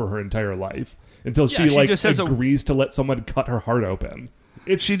room for her entire life until Yeah, she just has agrees to let someone cut her heart open.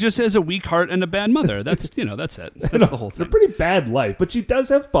 She just has a weak heart and a bad mother. That's that's it. That's the whole It's a thing. pretty bad life, but she does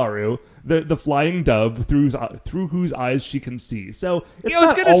have Baru, the flying dove, through whose eyes she can see. So it's I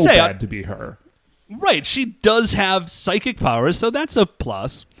was not gonna all say, bad to be her. Right, she does have psychic powers, so that's a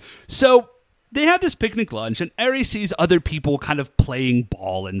plus. So they have this picnic lunch, and Eri sees other people kind of playing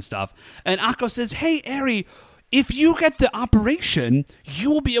ball and stuff. And Akko says, hey, Eri, if you get the operation, you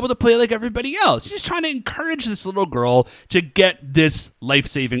will be able to play like everybody else. He's trying to encourage this little girl to get this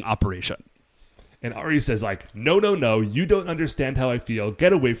life-saving operation. And Ari says, like, no, you don't understand how I feel.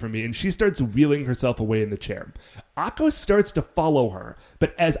 Get away from me. And she starts wheeling herself away in the chair. Akko starts to follow her.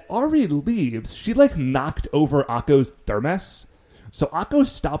 But as Ari leaves, she, like, knocked over Akko's thermos. So Akko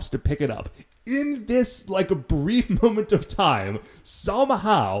stops to pick it up. In this, like, a brief moment of time,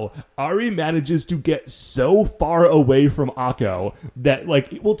 somehow, Ari manages to get so far away from Akko that,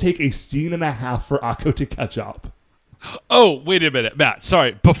 like, it will take a scene and a half for Akko to catch up. Oh, wait a minute, Matt.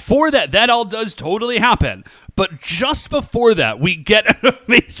 Sorry. Before that all does totally happen. But just before that, we get an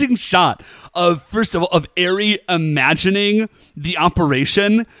amazing shot of, first of all, of Eri imagining the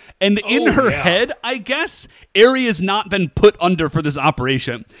operation. And in her head, I guess, Eri has not been put under for this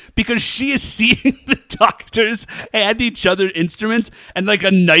operation because she is seeing the doctors hand each other instruments and like a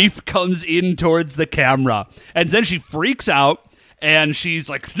knife comes in towards the camera. And then she freaks out. And she's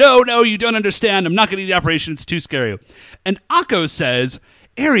like, no, you don't understand. I'm not going to do the operation. It's too scary. And Akko says,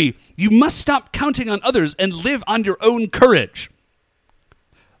 Eri, you must stop counting on others and live on your own courage.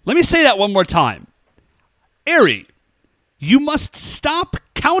 Let me say that one more time. Eri, you must stop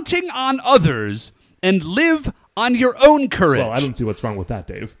counting on others and live on your own courage. Well, I don't see what's wrong with that,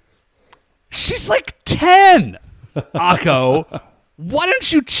 Dave. She's like 10, Akko. Why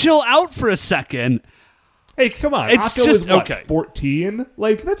don't you chill out for a second? Hey, come on. It's Akko just, is, what, okay. 14?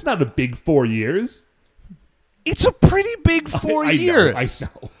 Like, that's not a big 4 years. It's a pretty big 4 years. I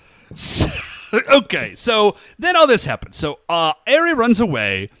know. Okay, so then all this happens. So Eri runs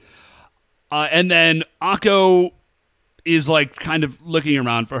away, and then Akko is like kind of looking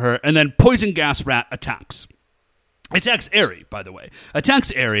around for her, and then Poison Gas Rat attacks. Attacks Eri, by the way.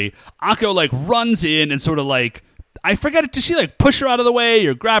 Attacks Eri. Akko like runs in and sort of like, I forget, does she like push her out of the way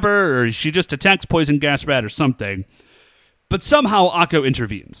or grab her, or she just attacks Poison Gas Rat or something? But somehow Akko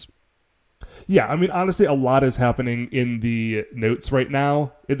intervenes. Yeah, I mean, honestly, a lot is happening in the notes right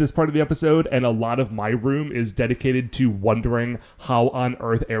now in this part of the episode, and a lot of my room is dedicated to wondering how on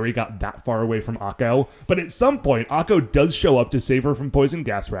earth Eri got that far away from Akko. But at some point, Akko does show up to save her from Poison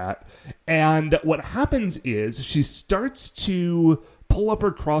Gas Rat, and what happens is she starts to pull up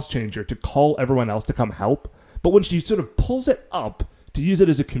her cross-changer to call everyone else to come help. But when she sort of pulls it up to use it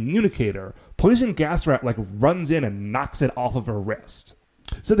as a communicator, Poison Gas Rat like runs in and knocks it off of her wrist.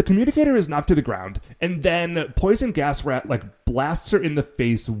 So the communicator is knocked to the ground, and then Poison Gas Rat like blasts her in the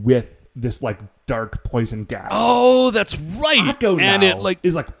face with this like dark poison gas. Oh, that's right. Akko and now it like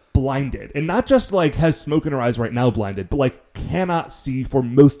is like blinded, and not just like has smoke in her eyes right now blinded, but like cannot see for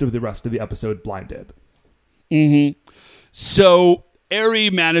most of the rest of the episode blinded. Mm-hmm. So Eri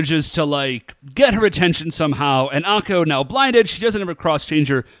manages to, like, get her attention somehow, and Akko, now blinded, she doesn't have a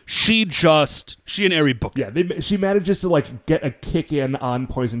cross-changer. She and Eri book it. Yeah, she manages to, like, get a kick in on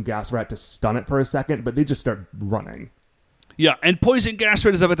Poison Gas Rat to stun it for a second, but they just start running. Yeah, and Poison Gas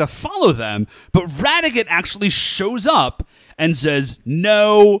Rat is about to follow them, but Radiguet actually shows up and says,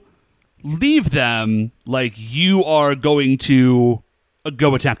 no, leave them, like, you are going to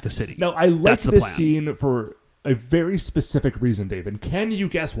go attack the city. Now, I like this this scene for a very specific reason, David. Can you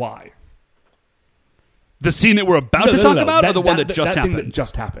guess why? The scene that we're about to talk about, or the one that just happened? Thing that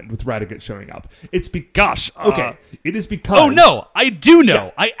just happened with Radiguet showing up. It's okay. It is because... Oh, no, I do know.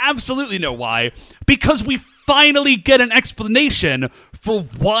 Yeah. I absolutely know why. Because we finally get an explanation for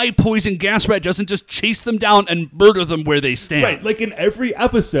why Poison Gas Rat doesn't just chase them down and murder them where they stand. Right, like in every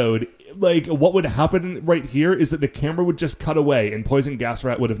episode, like what would happen right here is that the camera would just cut away and Poison Gas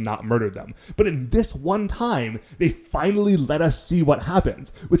Rat would have not murdered them. But in this one time, they finally let us see what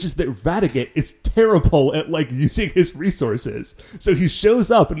happens, which is that Radiguet is terrible at like using his resources. So he shows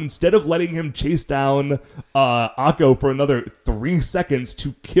up, and instead of letting him chase down Akko for another 3 seconds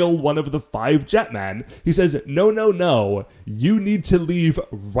to kill one of the 5 Jetmen, he says, no, you need to leave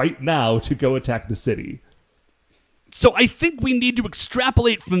right now to go attack the city. So I think we need to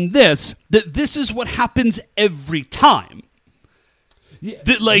extrapolate from this that this is what happens every time. Yeah,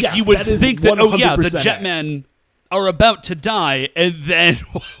 that, like, yes, you would think that, 100% the Jetmen are about to die, and then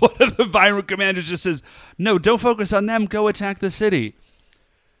one of the Viral commanders just says, no, don't focus on them, go attack the city.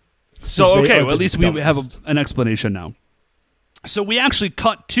 So, okay, well, at least we have an explanation now. So we actually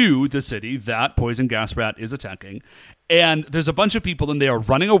cut to the city that Poison Gas Rat is attacking, and there's a bunch of people, and they are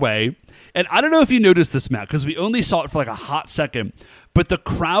running away. And I don't know if you noticed this, Matt, because we only saw it for like a hot second, but the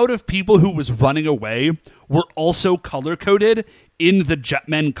crowd of people who was running away were also color-coded in the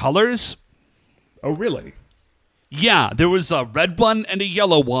Jetmen colors. Oh, really? Yeah, there was a red one and a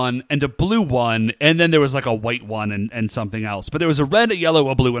yellow one and a blue one, and then there was like a white one and something else. But there was a red, a yellow,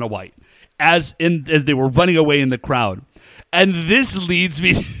 a blue, and a white as they were running away in the crowd. And this leads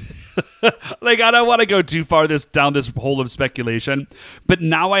me like, I don't want to go too far down this hole of speculation, but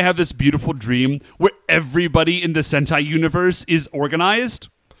now I have this beautiful dream where everybody in the Sentai universe is organized.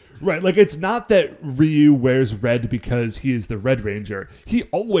 Right, like it's not that Ryu wears red because he is the Red Ranger. He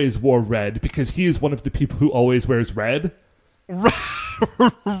always wore red because he is one of the people who always wears red.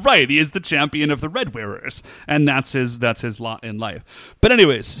 Right, he is the champion of the Red Wearers, and that's his lot in life. But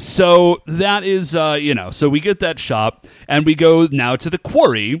anyways, so that is, so we get that shop, and we go now to the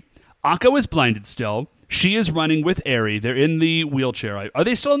quarry. Akko is blinded still. She is running with Eri. They're in the wheelchair. Are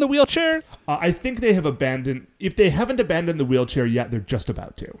they still in the wheelchair? I think they have abandoned... If they haven't abandoned the wheelchair yet, they're just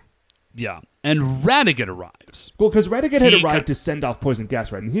about to. Yeah. And Radiguet arrives. Well, because Radiguet had arrived to send off poison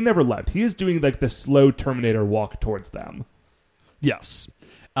gas, right? And he never left. He is doing like the slow Terminator walk towards them. Yes.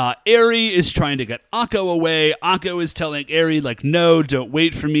 Eri is trying to get Akko away. Akko is telling Eri, like, no, don't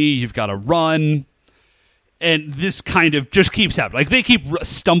wait for me. You've got to run. And this kind of just keeps happening. Like, they keep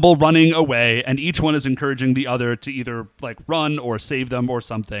stumble running away, and each one is encouraging the other to either, like, run or save them or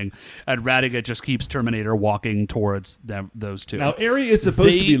something. And Radiguet just keeps Terminator walking towards those two. Now, Eri is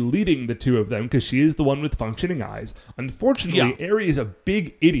supposed to be leading the two of them because she is the one with functioning eyes. Unfortunately, Eri is a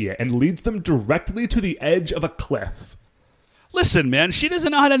big idiot and leads them directly to the edge of a cliff. Listen, man, she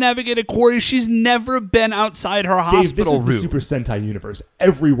doesn't know how to navigate a quarry. She's never been outside her hospital room. This is the Super Sentai universe.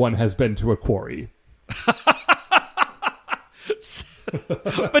 Everyone has been to a quarry.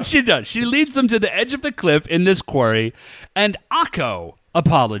 But she does. She leads them to the edge of the cliff in this quarry, and Akko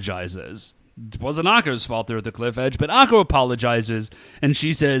apologizes. It wasn't Akko's fault they were at the cliff edge, but Akko apologizes, and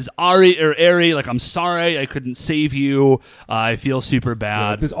she says, Eri, like, I'm sorry I couldn't save you. I feel super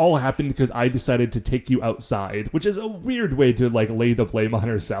bad. This all happened because I decided to take you outside, which is a weird way to, like, lay the blame on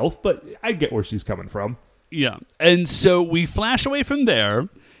herself, but I get where she's coming from. Yeah, and so we flash away from there,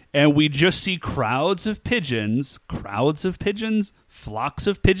 and we just see crowds of pigeons, flocks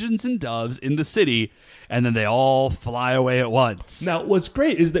of pigeons and doves in the city, and then they all fly away at once. Now, what's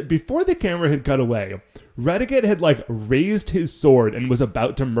great is that before the camera had cut away, Radiguet had, like, raised his sword and was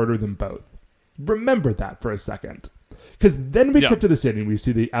about to murder them both. Remember that for a second. Because then we cut to the city and we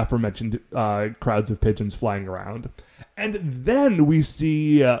see the aforementioned crowds of pigeons flying around. And then we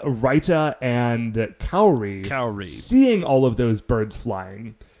see Raita and Kaori seeing all of those birds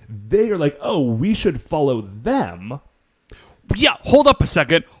flying. They are like, oh, we should follow them. Yeah, hold up a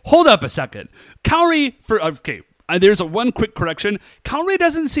second. Kaori, there's one quick correction. Kaori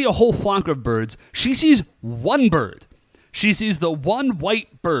doesn't see a whole flock of birds. She sees one bird. She sees the one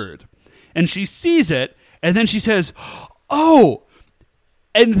white bird. And she sees it, and then she says, oh!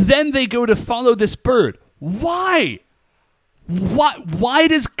 And then they go to follow this bird. Why? Why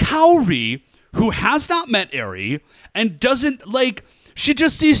does Kaori, who has not met Eri, and doesn't, like... She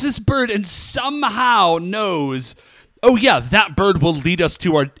just sees this bird and somehow knows, oh yeah, that bird will lead us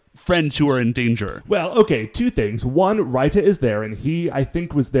to our friends who are in danger. Well, okay, two things. One, Raita is there, and he, I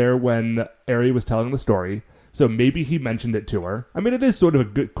think, was there when Eri was telling the story, so maybe he mentioned it to her. I mean, it is sort of a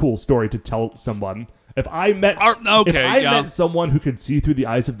good, cool story to tell someone. If I met someone who could see through the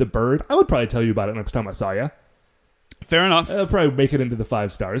eyes of the bird, I would probably tell you about it next time I saw you. Fair enough. I'll probably make it into the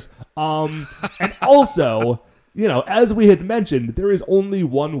 5 stars. And also... You know, as we had mentioned, there is only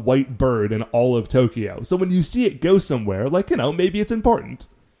one white bird in all of Tokyo. So when you see it go somewhere, like, you know, maybe it's important.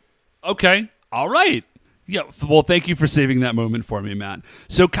 Okay. All right. Yeah. Well, thank you for saving that moment for me, Matt.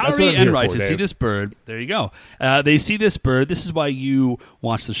 So Kaori and Raita see this bird. There you go. They see this bird. This is why you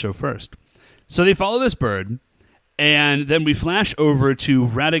watch the show first. So they follow this bird. And then we flash over to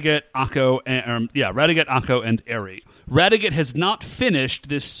Radiguet, Akko, and Eri. Radiguet has not finished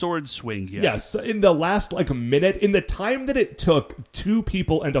this sword swing yet. Yes, in the last, minute, in the time that it took 2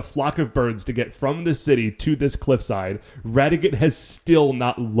 people and a flock of birds to get from the city to this cliffside, Radiguet has still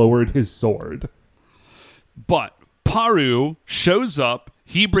not lowered his sword. But Paru shows up,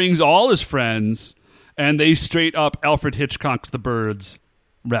 he brings all his friends, and they straight up Alfred Hitchcock's The Birds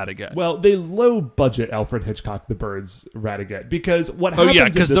Radiguet. Well, they low-budget Alfred Hitchcock The Birds Radiguet, because what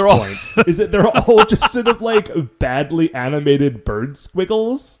happens at this point is that they're all just sort of badly animated bird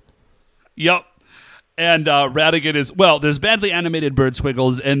squiggles. Yep. And Radiguet is, well, there's badly animated bird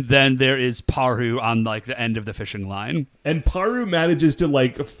squiggles, and then there is Paru on the end of the fishing line. And Paru manages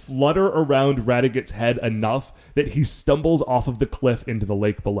to flutter around Radiguet's head enough that he stumbles off of the cliff into the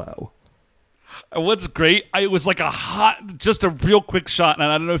lake below. And what's great, it was just a real quick shot, and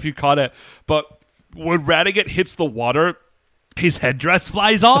I don't know if you caught it, but when Radiguet hits the water, his headdress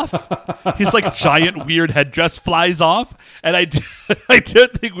flies off. His like giant weird headdress flies off, and I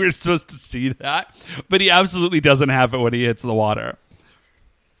don't think we're supposed to see that, but he absolutely doesn't have it when he hits the water.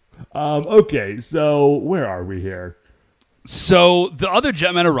 Okay, so where are we here? So the other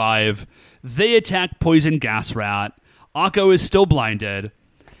Jetmen arrive. They attack Poison Gas Rat. Akko is still blinded.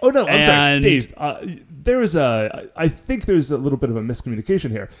 Oh no, I'm sorry, And- Dave. I think there's a little bit of a miscommunication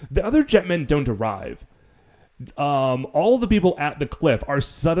here. The other Jetmen don't arrive. All the people at the cliff are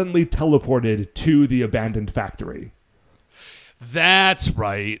suddenly teleported to the abandoned factory. That's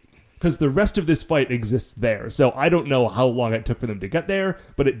right. Because the rest of this fight exists there. So I don't know how long it took for them to get there,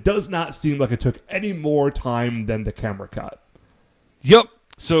 but it does not seem like it took any more time than the camera cut. Yep.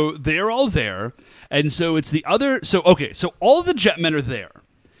 So they're all there. And so it's the other. So all the Jetmen are there.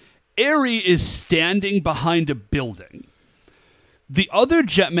 Eri is standing behind a building. The other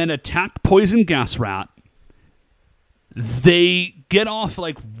Jetmen attack Poison Gas Rat. They get off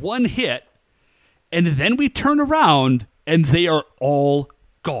like one hit, and then we turn around, and they are all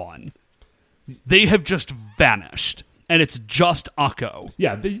gone. They have just vanished, and it's just Akko.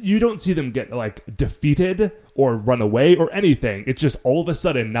 Yeah, you don't see them get like defeated or run away or anything. It's just all of a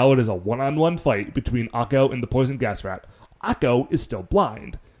sudden now it is a one-on-one fight between Akko and the Poison Gas Rat. Akko is still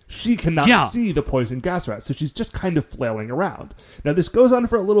blind. She cannot see the Poison Gas Rat, so she's just kind of flailing around. Now, this goes on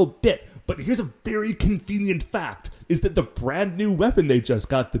for a little bit, but here's a very convenient fact, is that the brand new weapon they just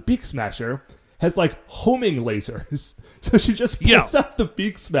got, the Beak Smasher, has, like, homing lasers. So she just pulls out the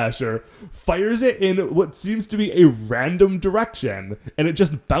Beak Smasher, fires it in what seems to be a random direction, and it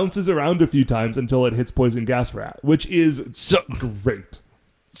just bounces around a few times until it hits Poison Gas Rat, which is great.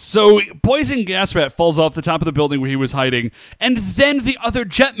 So Poison Gas Rat falls off the top of the building where he was hiding, and then the other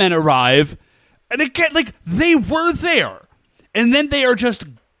Jetmen arrive, and again, like, they were there, and then they are just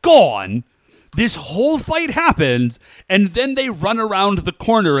gone. This whole fight happens, and then they run around the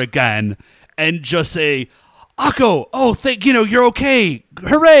corner again and just say, Akko, you're okay.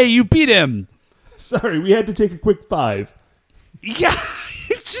 Hooray, you beat him. Sorry, we had to take a quick 5. Yeah,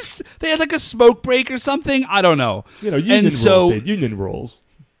 they had like a smoke break or something. I don't know. Union rules, Dave. Union rules.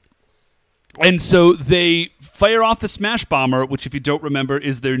 And so they fire off the Smash Bomber, which, if you don't remember,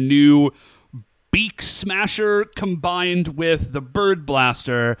 is their new Beak Smasher combined with the Bird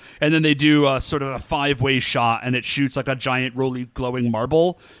Blaster. And then they do a sort of a 5-way shot, and it shoots like a giant roly glowing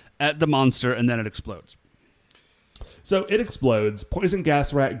marble at the monster, and then it explodes. So it explodes. Poison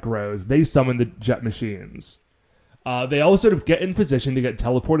Gas Rat grows. They summon the jet machines. They all sort of get in position to get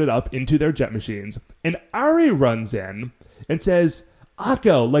teleported up into their jet machines. And Ari runs in and says,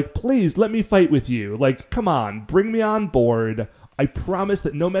 Akko, like, please let me fight with you. Like, come on, bring me on board. I promise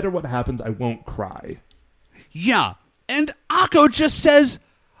that no matter what happens, I won't cry. Yeah, and Akko just says,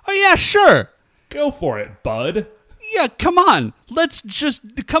 oh yeah, sure. Go for it, bud. Yeah, come on.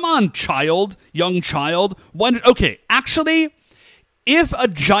 Come on, young child. Okay, actually, if a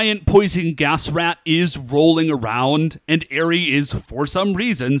giant Poison Gas Rat is rolling around and Eri is, for some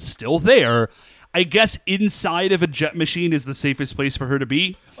reason, still there, I guess inside of a jet machine is the safest place for her to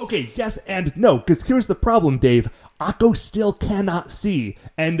be. Okay, yes and no, because here's the problem, Dave. Akko still cannot see,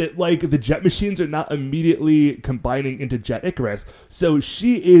 and the jet machines are not immediately combining into Jet Icarus, so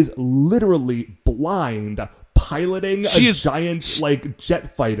she is literally blind, piloting a giant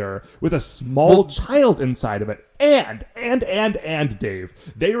jet fighter with a small child inside of it. And Dave,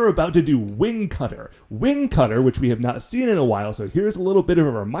 they are about to do Wing Cutter. Wing Cutter, which we have not seen in a while, so here's a little bit of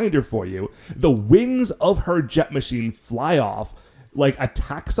a reminder for you. The wings of her jet machine fly off,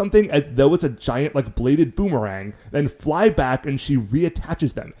 attack something as though it's a giant, bladed boomerang, then fly back and she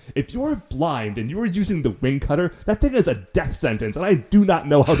reattaches them. If you're blind and you're using the Wing Cutter, that thing is a death sentence, and I do not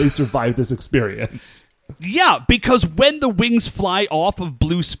know how they survived this experience. Yeah, because when the wings fly off of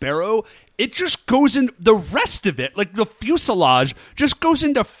Blue Sparrow, it just goes in, the rest of it, the fuselage, just goes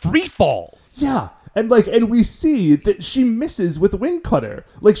into free fall. Yeah, and we see that she misses with Wing Cutter.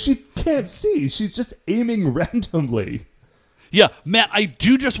 She can't see. She's just aiming randomly. Yeah, Matt, I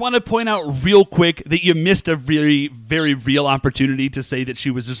do just want to point out real quick that you missed a very, very real opportunity to say that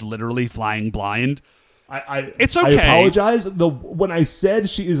she was just literally flying blind. It's okay. I apologize. When I said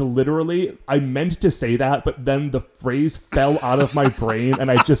she is literally, I meant to say that, but then the phrase fell out of my brain, and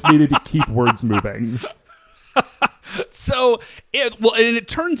I just needed to keep words moving. So, it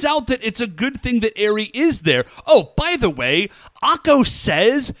turns out that it's a good thing that Eri is there. Oh, by the way, Akko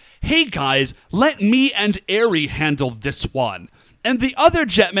says, hey guys, let me and Eri handle this one. And the other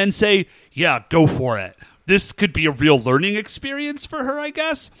Jetmen say, yeah, go for it. This could be a real learning experience for her, I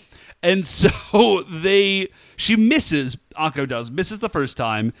guess. And so she misses the first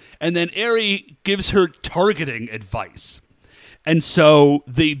time, and then Eri gives her targeting advice. And so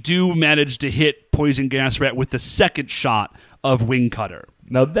they do manage to hit Poison Gas Rat with the second shot of Wing Cutter.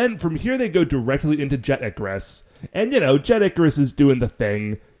 Now then, from here they go directly into Jet Icarus. And, Jet Icarus is doing the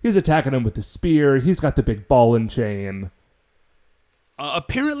thing. He's attacking him with the spear. He's got the big ball and chain.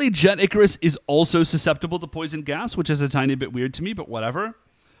 Apparently, Jet Icarus is also susceptible to poison gas, which is a tiny bit weird to me, but whatever.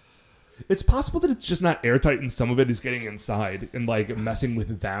 It's possible that it's just not airtight and some of it is getting inside and, messing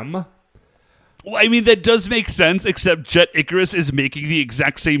with them. Well, I mean, that does make sense, except Jet Icarus is making the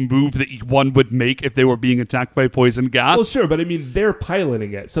exact same move that one would make if they were being attacked by poison gas. Well, sure, but I mean, they're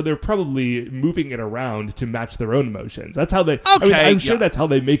piloting it, so they're probably moving it around to match their own motions. That's how they... Okay, I'm sure that's how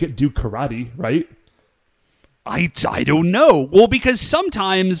they make it do karate, right? I don't know. Well, because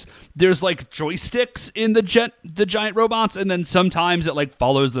sometimes there's joysticks in the giant robots, and then sometimes it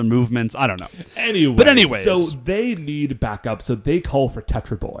follows their movements. I don't know. Anyways, so they need backup, so they call for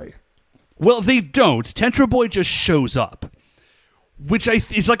Tetra Boy. Well, they don't. Tetra Boy just shows up, which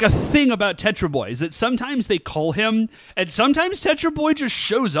is a thing about Tetra Boy, is that sometimes they call him, and sometimes Tetra Boy just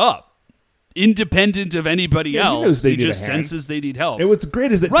shows up, independent of anybody else. He just senses they need help. And what's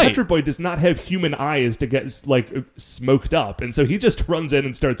great is that Tetra Boy does not have human eyes to get smoked up, and so he just runs in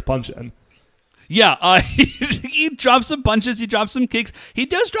and starts punching. Yeah, he drops some punches, he drops some kicks. He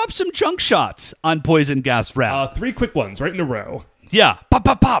does drop some junk shots on Poison Gas Rat. 3 quick ones right in a row. Yeah, pop,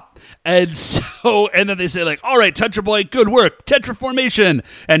 pop, pop. And then they say all right, Tetra Boy, good work, Tetra formation.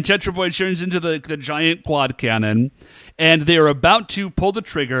 And Tetra Boy turns into the giant quad cannon, and they're about to pull the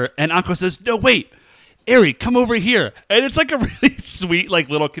trigger, and Aqua says, no, wait, Eri, come over here. And it's a really sweet,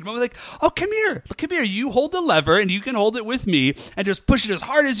 little kid moment, oh, come here, you hold the lever, and you can hold it with me, and just push it as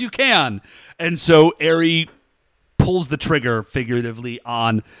hard as you can. And so Eri pulls the trigger, figuratively,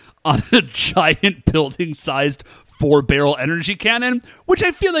 on a giant building-sized 4-barrel energy cannon, which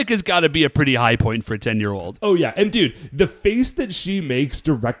I feel has got to be a pretty high point for a 10-year-old. Oh, yeah. And, dude, the face that she makes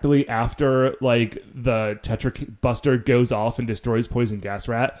directly after, the Tetra Buster goes off and destroys Poison Gas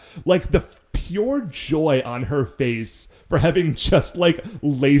Rat, the pure joy on her face for having just,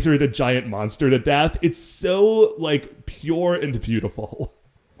 lasered a giant monster to death, it's so, pure and beautiful.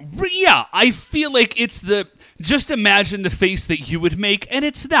 Yeah, I feel it's just imagine the face that you would make, and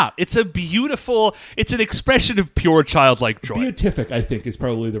it's that. It's it's an expression of pure childlike joy. Beatific, I think, is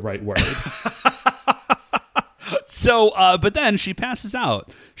probably the right word. So, but then she passes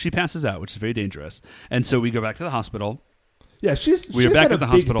out. Which is very dangerous. And so we go back to the hospital. Yeah, she's had a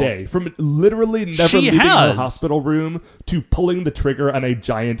big day. From literally never leaving her hospital room to pulling the trigger on a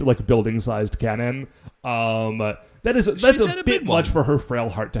giant, building-sized cannon. That's a bit much for her frail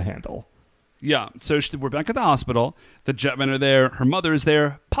heart to handle. Yeah, so we're back at the hospital. The Jetmen are there. Her mother is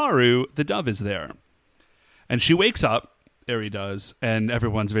there. Paru, the dove, is there. And she wakes up, Eri does, and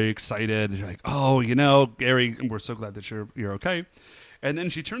everyone's very excited. They're like, oh, Eri, we're so glad that you're okay. And then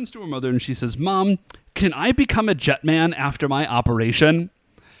she turns to her mother and she says, Mom, can I become a Jetman after my operation?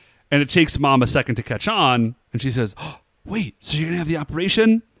 And it takes Mom a second to catch on. And she says, oh, wait, so you're going to have the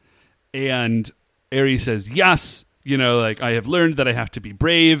operation? And Eri says, yes. I have learned that I have to be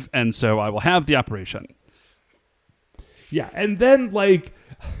brave, and so I will have the operation. Yeah, and then,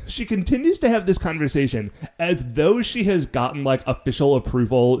 she continues to have this conversation as though she has gotten, official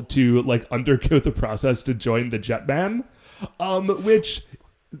approval to, undergo the process to join the Jetman, which,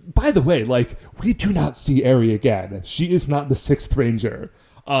 by the way, we do not see Eri again. She is not the Sixth Ranger.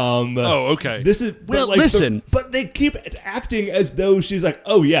 Okay. This is listen. But they keep acting as though she's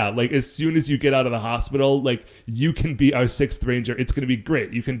oh yeah, as soon as you get out of the hospital, you can be our Sixth Ranger. It's going to be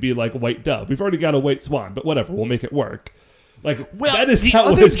great. You can be White Dove. We've already got a White Swan, but whatever, we'll make it work. That is not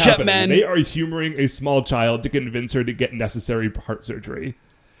what is happening. They are humoring a small child to convince her to get necessary heart surgery.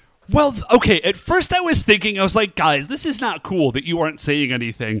 Well, okay. At first, I was thinking, I was guys, this is not cool that you aren't saying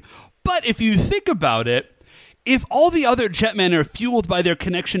anything. But if you think about it, if all the other Jetmen are fueled by their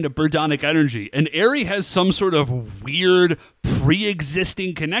connection to Birdonic energy, and Eri has some sort of weird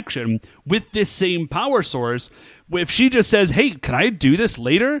pre-existing connection with this same power source, if she just says, hey, can I do this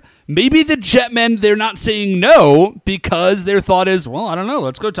later? Maybe the Jetmen, they're not saying no because their thought is, well, I don't know,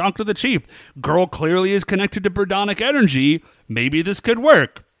 let's go talk to the chief. Girl clearly is connected to Birdonic energy. Maybe this could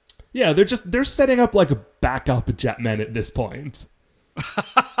work. Yeah, they're setting up a backup Jetmen at this point.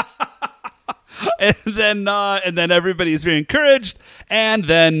 And then everybody's very encouraged, and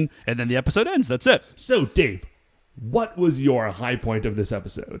then the episode ends. That's it. So, Dave, what was your high point of this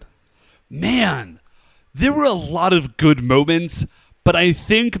episode? Man, there were a lot of good moments, but I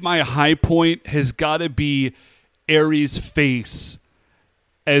think my high point has got to be Eri's face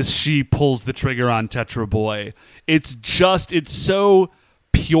as she pulls the trigger on Tetra Boy. It's so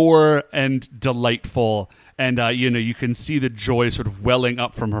pure and delightful. And, you can see the joy sort of welling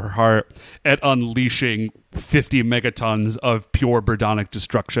up from her heart at unleashing 50 megatons of pure Birdonic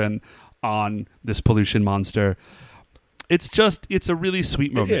destruction on this pollution monster. It's a really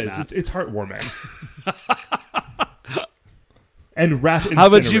sweet moment. It is. Matt. It's heartwarming. And rat incinerating. How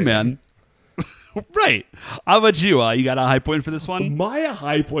about you, man? Right. How about you? You got a high point for this one? My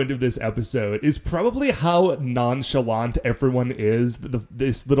high point of this episode is probably how nonchalant everyone is.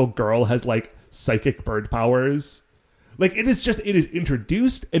 This little girl has, like, psychic bird powers. Like, it is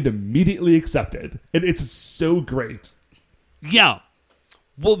introduced and immediately accepted. And it's so great. Yeah.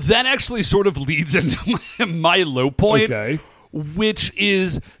 Well, that actually sort of leads into my low point. Okay. Which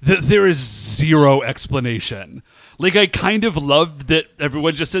is that there is zero explanation. Like, I kind of love that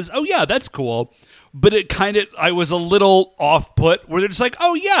everyone just says, oh, yeah, that's cool. But I was a little off-put where they're just like,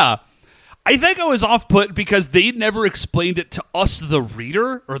 oh, yeah. I think I was off-put because they never explained it to us, the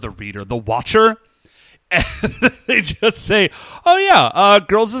watcher. And they just say, oh, yeah,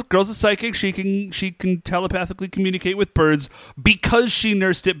 girl's a psychic. She can telepathically communicate with birds because she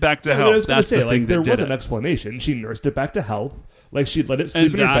nursed it back to health. I was going to say, like, there was an explanation. She nursed it back to health. Like, she'd let it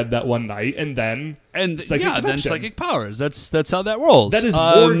sleep in her bed that one night, and then psychic powers. That's how that rolls. That is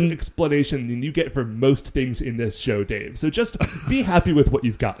more explanation than you get for most things in this show, Dave. So just be happy with what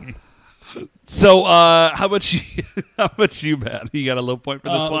you've gotten. So, how about you? How about you, man? You got a low point for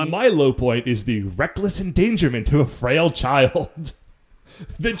this one? My low point is the reckless endangerment of a frail child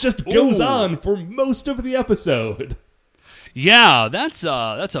that just goes on for most of the episode. Yeah, that's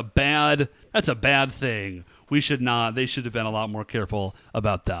a bad thing. They should have been a lot more careful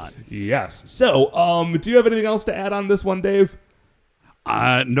about that. Yes. So, do you have anything else to add on this one, Dave?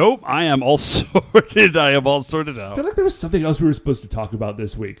 Nope. I am all sorted. I feel like there was something else we were supposed to talk about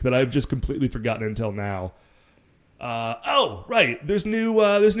this week that I've just completely forgotten until now. Right. There's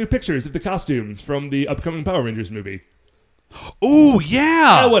new pictures of the costumes from the upcoming Power Rangers movie. Oh,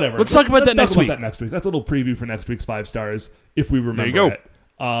 yeah. Whatever. Let's talk about that next week. That's a little preview for next week's 5 stars, if we remember it.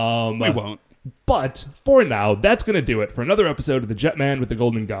 We won't. But for now, that's going to do it for another episode of The Jetman with the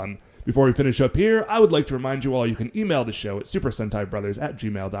Golden Gun. Before we finish up here, I would like to remind you all you can email the show at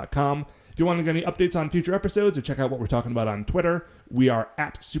supersentaibrothers@gmail.com. If you want to get any updates on future episodes or check out what we're talking about on Twitter, we are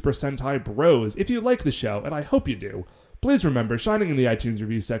at Super Sentai Bros. If you like the show, and I hope you do, please remember, shining in the iTunes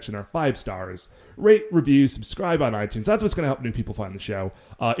review section are 5 stars. Rate, review, subscribe on iTunes. That's what's going to help new people find the show.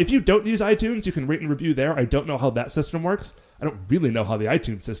 If you don't use iTunes, you can rate and review there. I don't know how that system works. I don't really know how the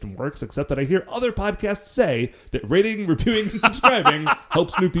iTunes system works, except that I hear other podcasts say that rating, reviewing, and subscribing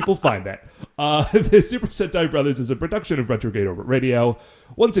helps new people find it. The Super Sentai Brothers is a production of Retrograde Orbit Radio.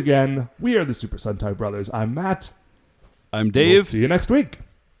 Once again, we are the Super Sentai Brothers. I'm Matt. I'm Dave. We'll see you next week.